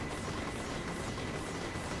Russ.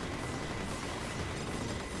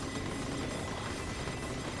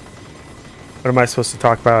 What am I supposed to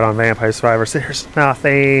talk about on Vampire Survivors? There's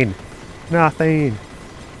nothing. Nothing.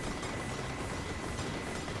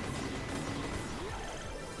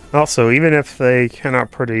 Also, even if they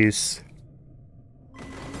cannot produce...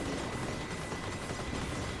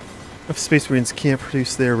 If Space Marines can't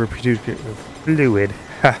produce their reproductive fluid...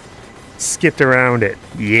 Ha! Skipped around it.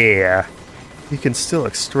 Yeah. You can still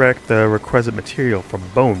extract the requisite material from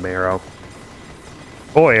bone marrow.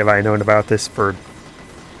 Boy, have I known about this for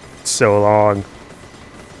so long.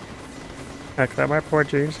 Heck, that might point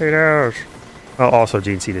Gene Seed out. Well, also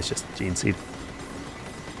Gene Seed is just Gene Seed.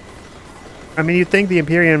 I mean, you'd think the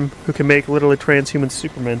Imperium, who can make literally transhuman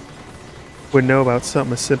Supermen, would know about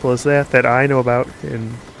something as simple as that I know about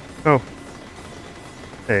in... Oh.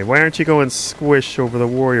 Hey, why aren't you going squish over the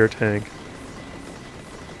warrior tank?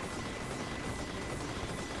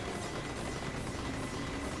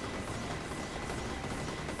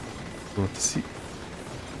 Let's see.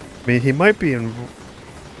 I mean, he might be in...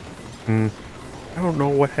 I don't know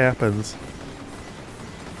what happens.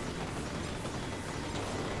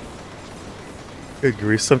 I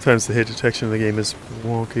agree. Sometimes the hit detection of the game is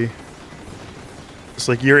wonky. It's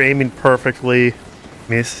like you're aiming perfectly. I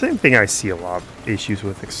mean, it's the same thing I see a lot of issues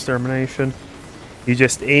with extermination. You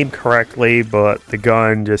just aim correctly, but the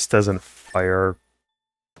gun just doesn't fire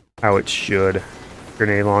how it should.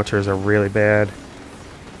 Grenade launchers are really bad.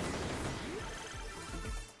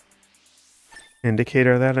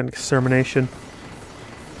 Indicator of that in extermination.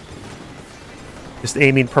 Just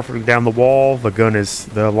aiming perfectly down the wall,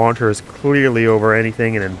 the launcher is clearly over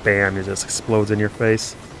anything, and then bam, it just explodes in your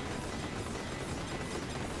face.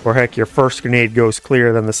 Or heck, your first grenade goes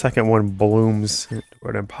clear, then the second one blooms at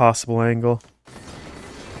an impossible angle.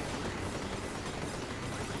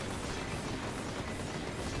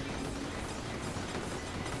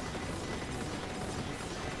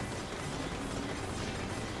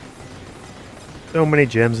 So many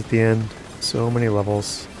gems at the end, so many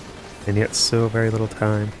levels, and yet so very little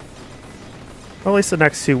time. Well, at least the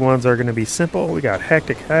next two ones are going to be simple. We got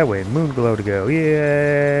Hectic Highway and Moonglow to go.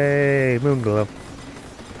 Yay! Moonglow.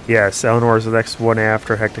 Yes, Eleanor's the next one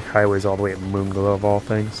after Hectic Highway's all the way at Moonglow of all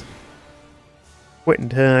things. Quitting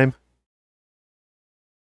time.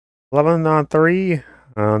 11 on 3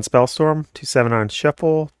 on Spellstorm, 2-7 on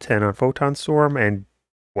Shuffle, 10 on Photon Storm, and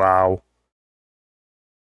wow.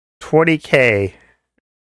 20k.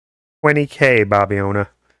 20k, Babbi-Onna.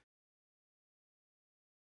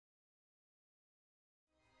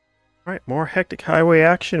 Alright, more Hectic Highway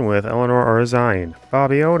action with Eleanor Uziron,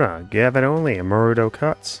 Babbi-Onna, Gav'Et-Oni, and Maruto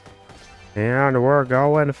cuts. And we're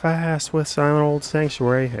going fast with Silent Old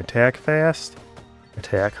Sanctuary. Attack fast,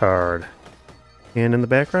 attack hard. And in the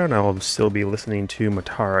background, I'll still be listening to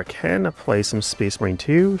Matara Ken play some Space Marine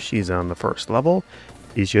 2. She's on the first level.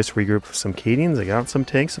 She's just regrouped with some Cadians and got some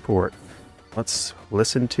tank support. Let's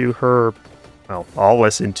listen to her. Well, I'll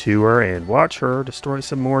listen to her and watch her destroy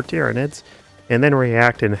some more Tyranids, and then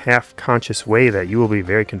react in a half-conscious way that you will be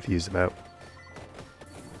very confused about.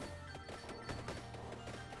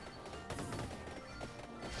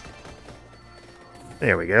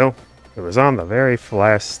 There we go. It was on the very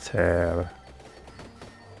last tab.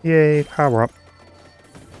 Yay, power up.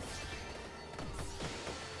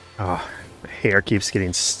 Oh, my hair keeps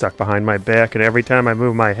getting stuck behind my back, and every time I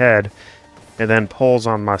move my head, it then pulls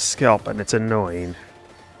on my scalp, and it's annoying.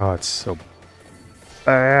 Oh, it's so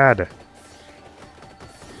bad.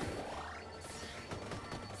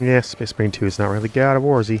 Yeah, Space Marine 2 is not really God of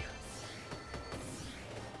Warsy.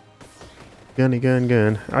 Gunny gun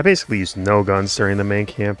gun. I basically used no guns during the main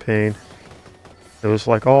campaign. It was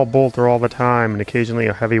like all bolter all the time, and occasionally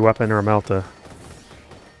a heavy weapon or a melta.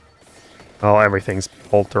 Well, everything's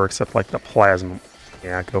bolter except like the plasma.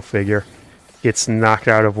 Yeah, go figure. Gets knocked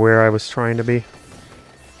out of where I was trying to be.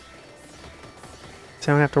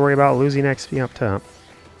 So I don't have to worry about losing XP up top.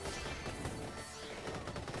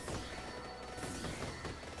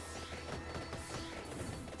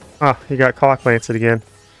 Ah, he got clock lanced again.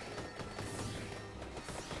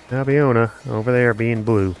 Babbi-Onna over there being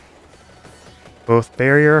blue. Both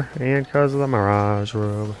barrier and because of the Mirage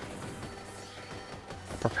Robe.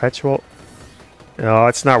 Perpetual. No,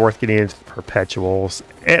 it's not worth getting into perpetuals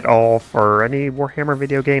at all for any Warhammer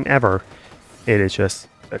video game ever. It is just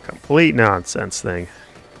a complete nonsense thing.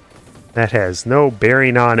 That has no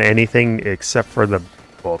bearing on anything except for the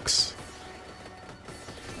books.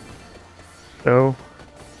 So,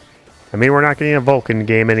 I mean, we're not getting a Vulcan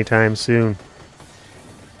game anytime soon.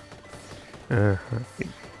 I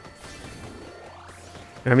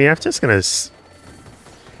mean, I'm just gonna just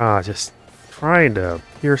trying to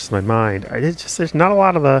pierce my mind. There's not a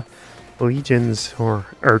lot of the legions or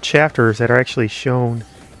chapters that are actually shown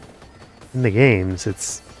in the games.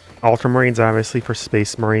 It's Ultramarines, obviously, for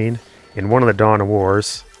Space Marine, and one of the Dawn of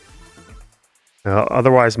Wars.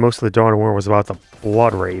 Otherwise, most of the Dawn of War was about the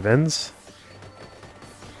Blood Ravens.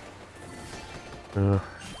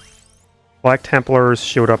 Black Templars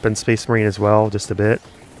showed up in Space Marine as well, just a bit.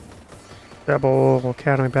 Double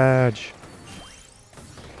Academy Badge.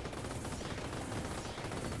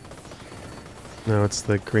 No, it's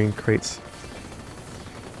the green crates.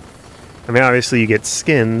 I mean, obviously you get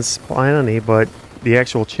skins, plenty, but the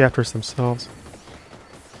actual chapters themselves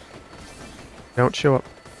don't show up.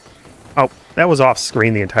 Oh, that was off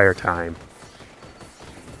screen the entire time.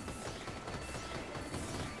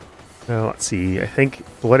 Well, let's see. I think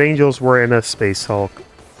Blood Angels were in a Space Hulk.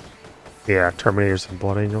 Yeah, Terminators and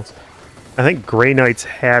Blood Angels. I think Grey Knights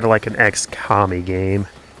had like an ex-commie game.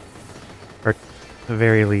 Or at the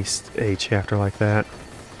very least a chapter like that.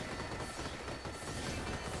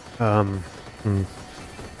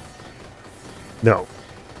 No.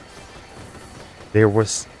 There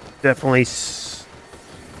was definitely...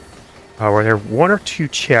 were there one or two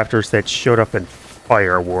chapters that showed up in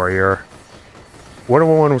fire warrior. One of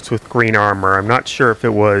the ones with green armor. I'm not sure if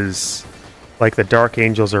it was like the Dark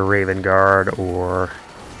Angels or Raven Guard, or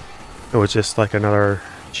it was just like another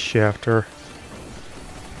shafter.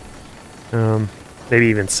 Maybe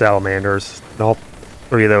even salamanders. All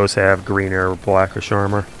three of those have green or blackish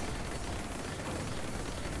armor.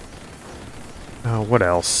 What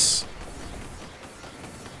else?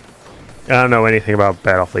 I don't know anything about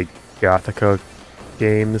Battlefleet Gothica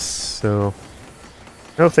games, so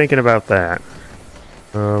no thinking about that.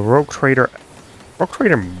 Rogue Trader. Rogue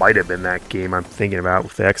Trader might have been that game I'm thinking about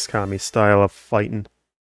with the XCOM-y style of fighting.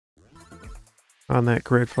 On that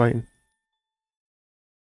grid fighting.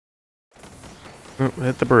 Oh,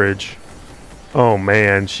 hit the bridge. Oh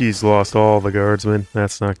man, she's lost all the guardsmen.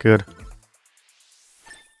 That's not good.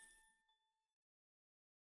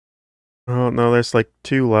 Oh no, there's like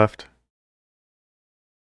 2 left.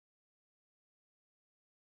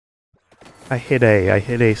 I hit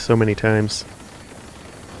A so many times.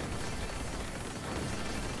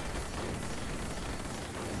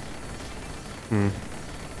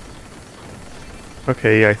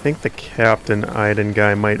 Okay, yeah, I think the Captain Iden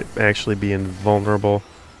guy might actually be invulnerable.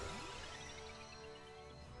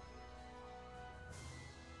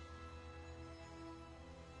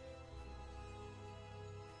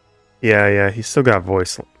 Yeah, he's still got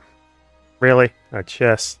voice. Really? A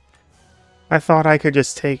chest? I thought I could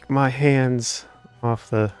just take my hands off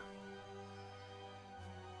the...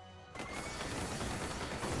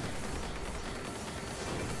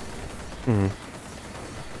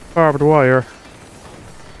 Barbed wire.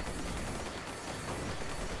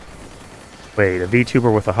 Wait, a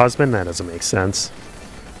VTuber with a husband? That doesn't make sense.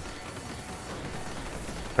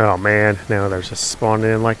 Oh man, now they're just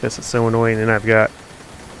spawning in like this. It's so annoying, and I've got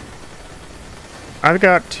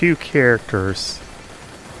 2 characters.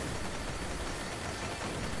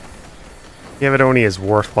 Gav'Et-Oni is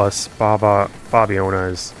worthless. Babbi-Onna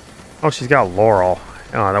is... Oh, she's got Laurel.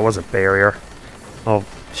 Oh, that wasn't barrier. Well,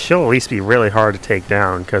 she'll at least be really hard to take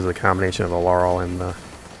down because of the combination of the Laurel and the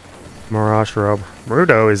Mirage Robe.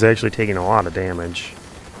 Maruto is actually taking a lot of damage.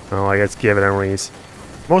 Oh, I guess Gav'Et-Oni's...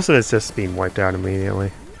 Most of it's just being wiped out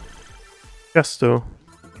immediately. Gusto.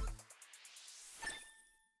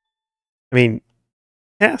 I mean,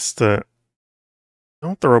 has to...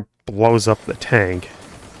 Don't throw blows up the tank.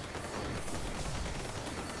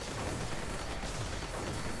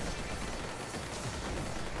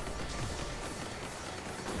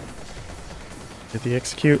 Did he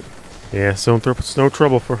execute? Yeah, so it's no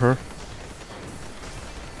trouble for her.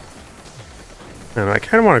 And I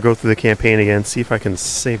kind of want to go through the campaign again, see if I can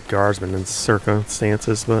save guardsmen in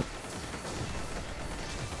circumstances, but...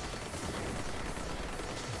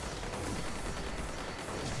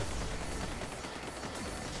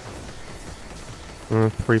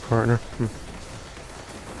 Free partner.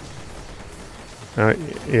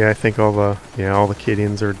 Yeah, I think all the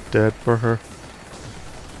Kidians are dead for her.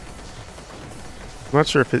 I'm not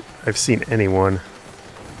sure if I've seen anyone.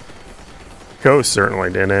 Ghost certainly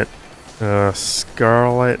didn't.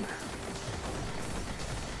 Scarlet.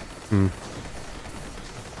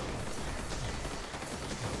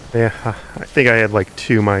 Yeah, I think I had like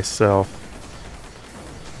 2 myself.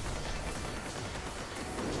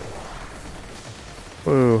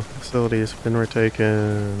 Whoa, facility has been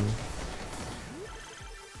retaken.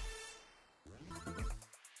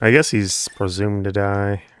 I guess he's presumed to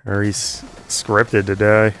die. Or he's scripted to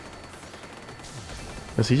die.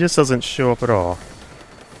 Because he just doesn't show up at all.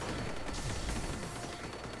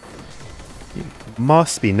 He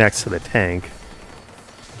must be next to the tank.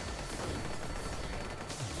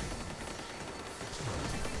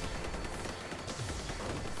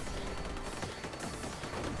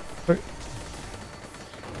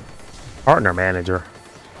 Partner manager.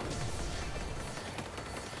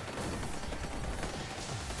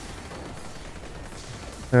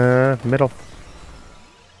 Middle.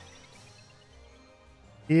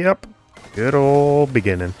 Yep. Good old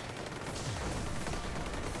beginning.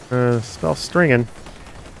 Spell stringing.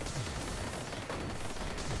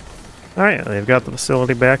 Alright, they've got the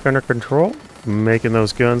facility back under control. Making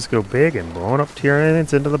those guns go big and blowing up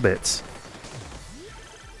Tyranids into the bits.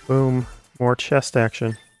 Boom. More chest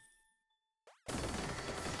action.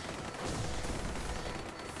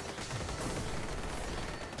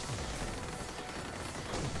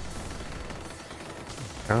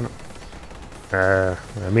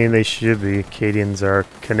 I mean, they should be. Acadians are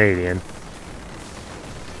Canadian.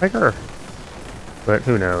 Like her. But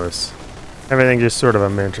who knows? Everything just sort of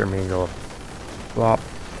a intermingle. Flop.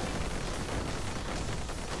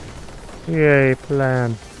 Yay,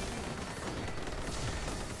 plan.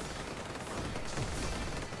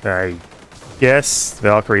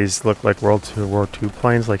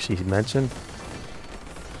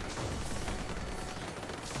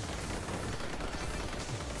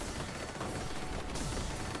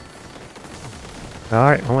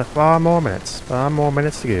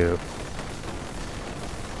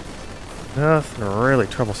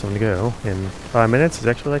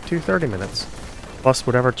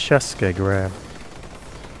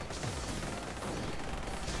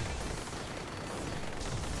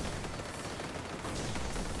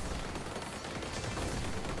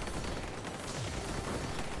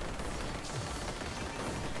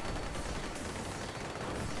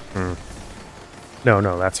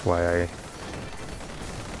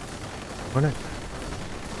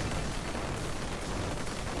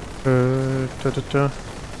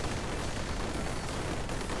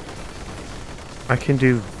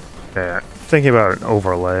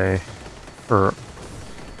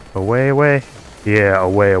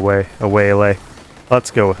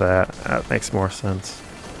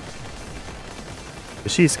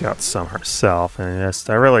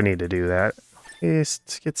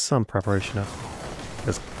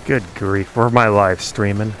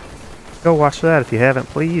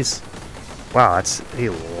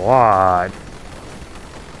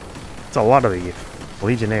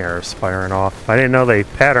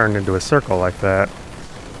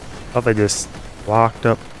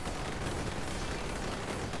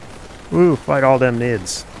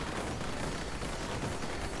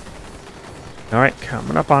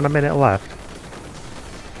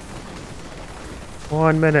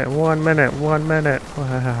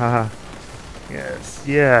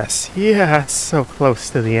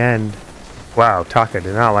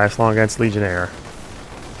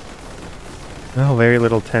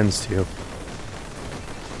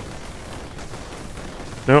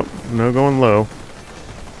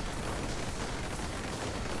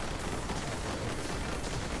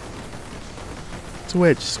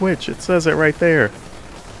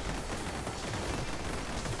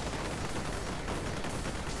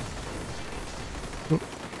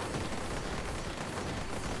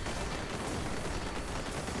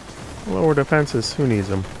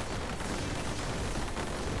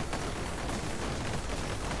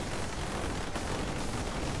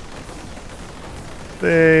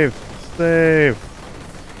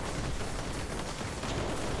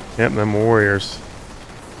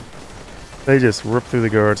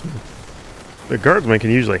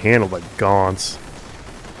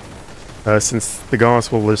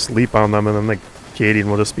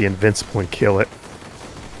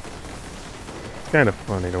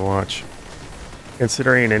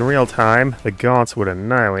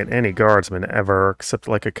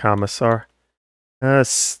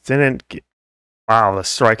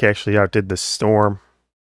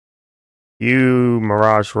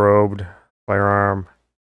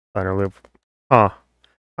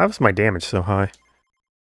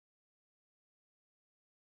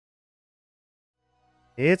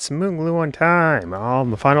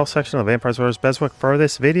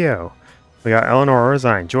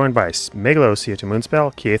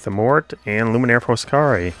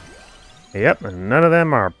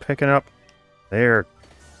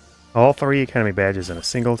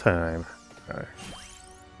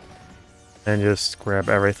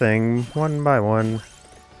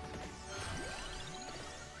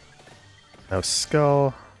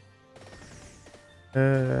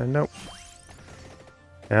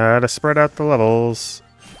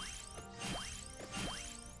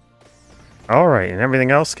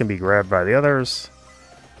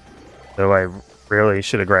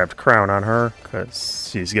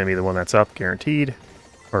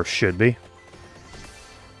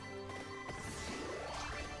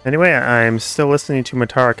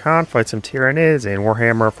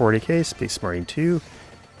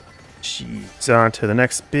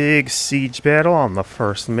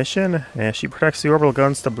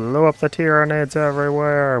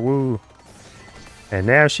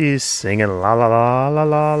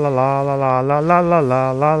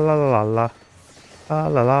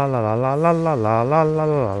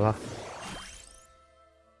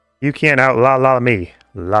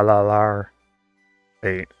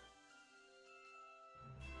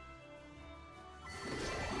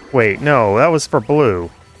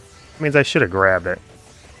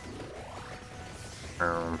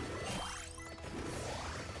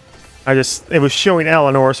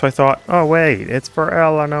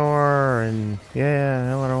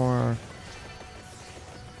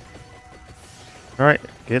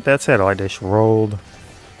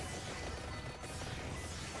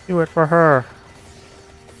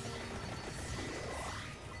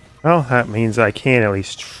 Well, that means I can at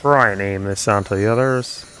least try and aim this onto the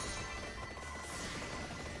others.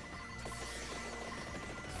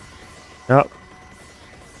 Oh.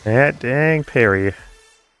 That dang parry.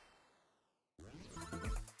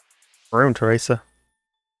 Room, Teresa.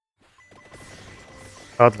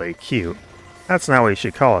 Oddly cute. That's not what you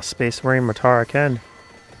should call a Space Marine Matara Ken.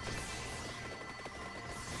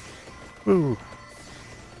 Woo.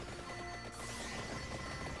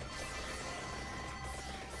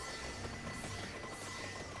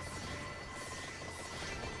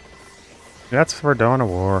 That's for Dawn of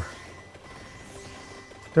War.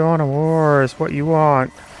 Dawn of War is what you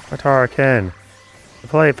want, Matara Ken. To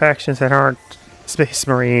play factions that aren't Space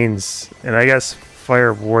Marines, and I guess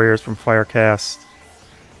Fire Warriors from Firecast.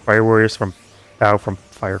 Fire Warriors from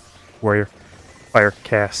Fire Warrior.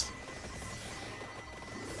 Firecast.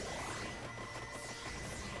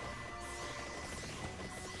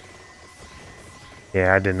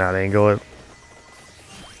 Yeah, I did not angle it.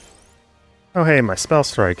 Oh hey, my spell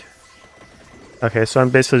strike. Okay, so I'm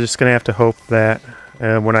basically just gonna have to hope that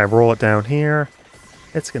when I roll it down here,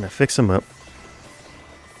 it's gonna fix them up.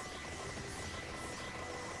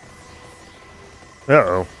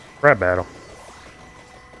 Uh-oh. Crab battle.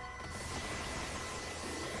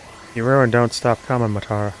 You ruin don't stop coming,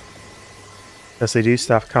 Matara. Yes, they do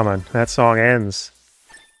stop coming. That song ends.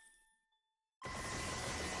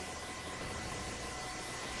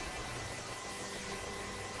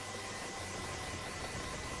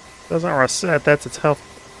 Doesn't reset, that's its health.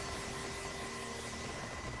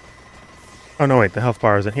 Oh no, wait, the health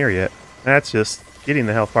bar isn't here yet. That's just getting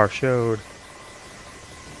the health bar showed.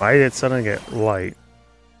 Why did it suddenly get light?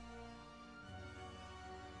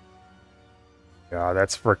 God,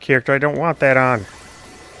 that's for a character I don't want that on.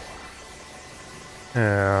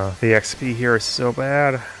 The XP here is so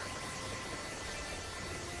bad.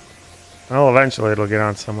 Well, eventually it'll get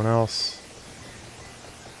on someone else.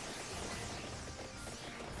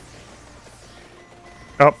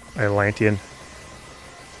 Oh, Atlantean.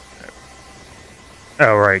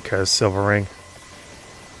 Oh, right, because Silver Ring.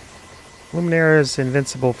 Luminaire is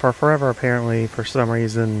invincible for forever, apparently, for some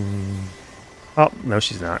reason. Oh, no,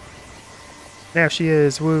 she's not. Now she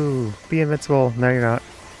is. Woo. Be invincible. No, you're not.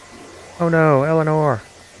 Oh, no. Eleanor.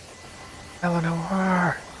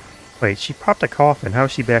 Eleanor. Wait, she popped a coffin. How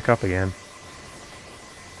is she back up again?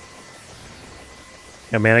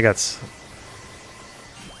 Oh, man, I got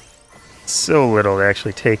so little to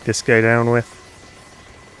actually take this guy down with.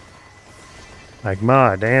 Like,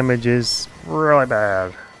 my damage is really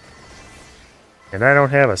bad. And I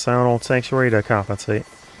don't have a Silent Old Sanctuary to compensate.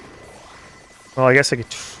 Well, I guess I could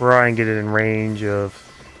try and get it in range of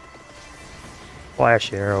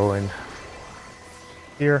Flash Arrow and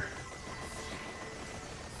here.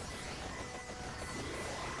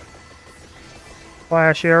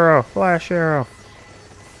 Flash Arrow! Flash Arrow!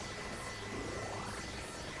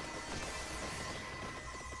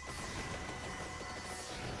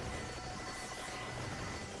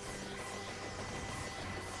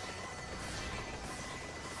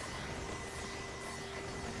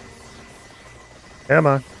 Come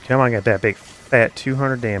on. Come on, get that big fat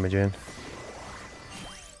 200 damage in.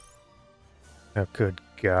 Oh, good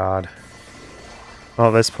God. Well,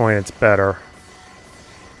 at this point, it's better.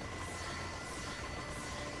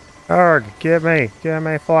 Arg, give me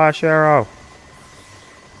Flash Arrow.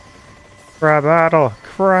 Crab battle,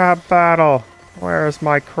 crab battle. Where's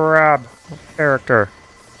my crab character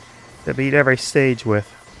to beat every stage with?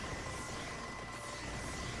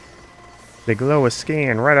 The glow is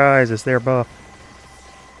scan, red eyes is their buff.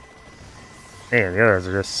 Man, the others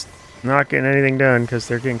are just not getting anything done because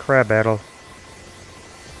they're getting crab battle.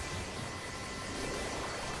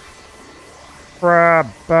 Crab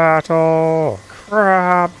battle!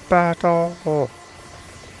 Crab battle!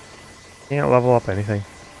 Can't level up anything.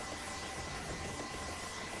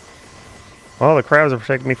 Well, the crabs are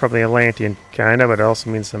protecting me from the Atlantean, kinda, but it also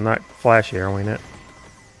means I'm not flash arrowing it.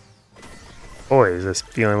 Boy, is this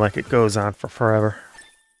feeling like it goes on for forever.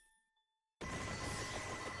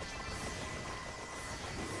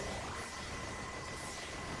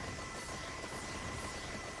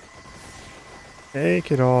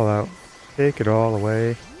 Take it all out. Take it all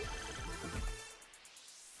away.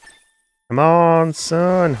 Come on,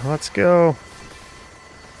 son. Let's go.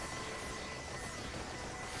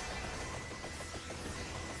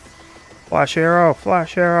 Flash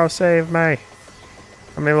Arrow, save me.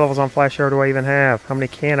 How many levels on Flash Arrow do I even have? How many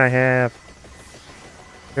can I have?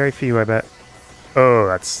 Very few, I bet. Oh,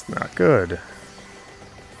 that's not good.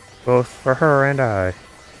 Both for her and I.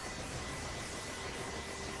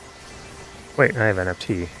 Wait, I have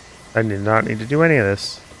NFT. I did not need to do any of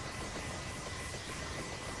this.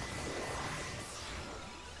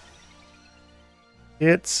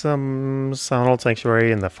 Get some Sonal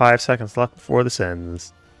Sanctuary in the 5 seconds left before this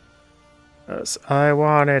ends. Yes, I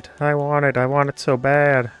want it. I want it. I want it so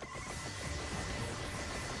bad.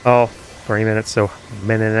 Oh, 3 minutes, so a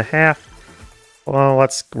minute and a half. Well,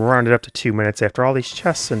 let's round it up to 2 minutes after all these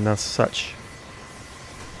chests and such.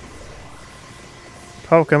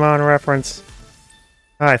 Pokemon reference.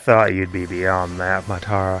 I thought you'd be beyond that,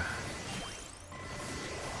 Matara.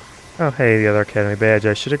 Oh, hey, the other Academy badge.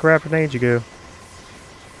 I should have grabbed an age ago.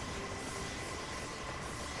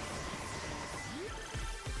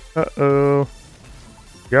 Uh-oh.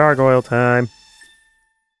 Gargoyle time.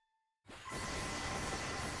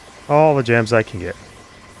 All the gems I can get.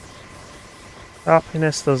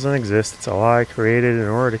 Happiness doesn't exist. It's a lie created in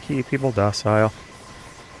order to keep people docile.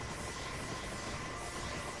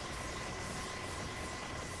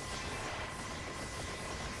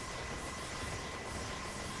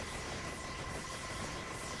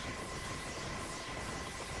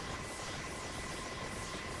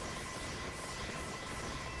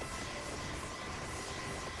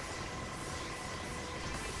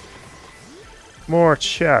 More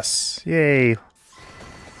chests. Yay.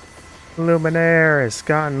 Luminaire has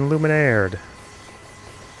gotten Luminaired.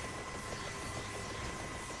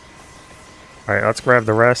 Alright, let's grab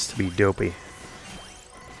the rest to be dopey.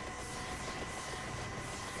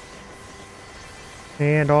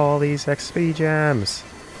 And all these XP gems.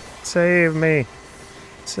 Save me.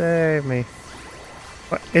 Save me.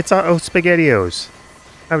 What? It's Oh SpaghettiOs.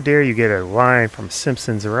 How dare you get a line from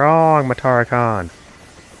Simpsons wrong, Matara Khan.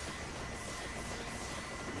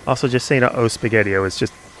 Also, just saying Oh SpaghettiO is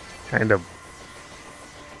just kind of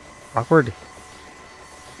awkward.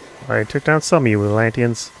 I took down some of you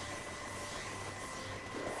Atlanteans.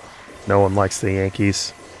 No one likes the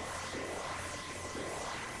Yankees.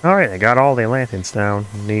 Alright, I got all the Atlanteans down.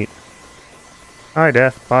 Neat. Hi,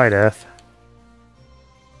 Death. Bye, Death.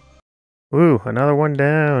 Ooh, another one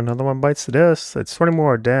down. Another one bites the dust. It's 20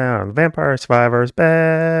 more down. Vampire Survivors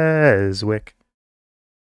BESWEC.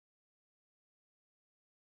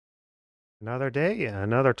 Another day,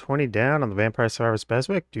 another 20 down on the Vampire Survivors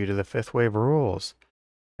BESWEC due to the 5th wave rules.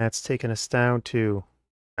 That's taken us down to...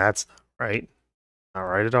 That's not right. Not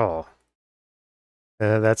right at all.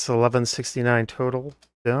 That's 1169 total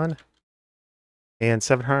done. And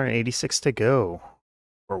 786 to go.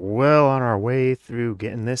 We're well on our way through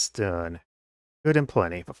getting this done. Good and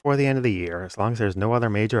plenty before the end of the year. As long as there's no other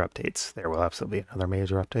major updates. There will absolutely be another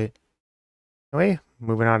major update. Anyway,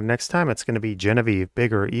 moving on to next time, it's going to be Genevieve,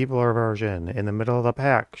 bigger, eviler version, in the middle of the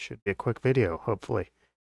pack. Should be a quick video, hopefully.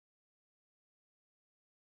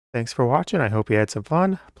 Thanks for watching. I hope you had some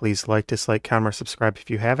fun. Please like, dislike, comment, or subscribe if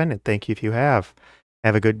you haven't, and thank you if you have.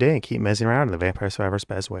 Have a good day and keep messing around in the Vampire Survivors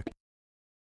BESWEC.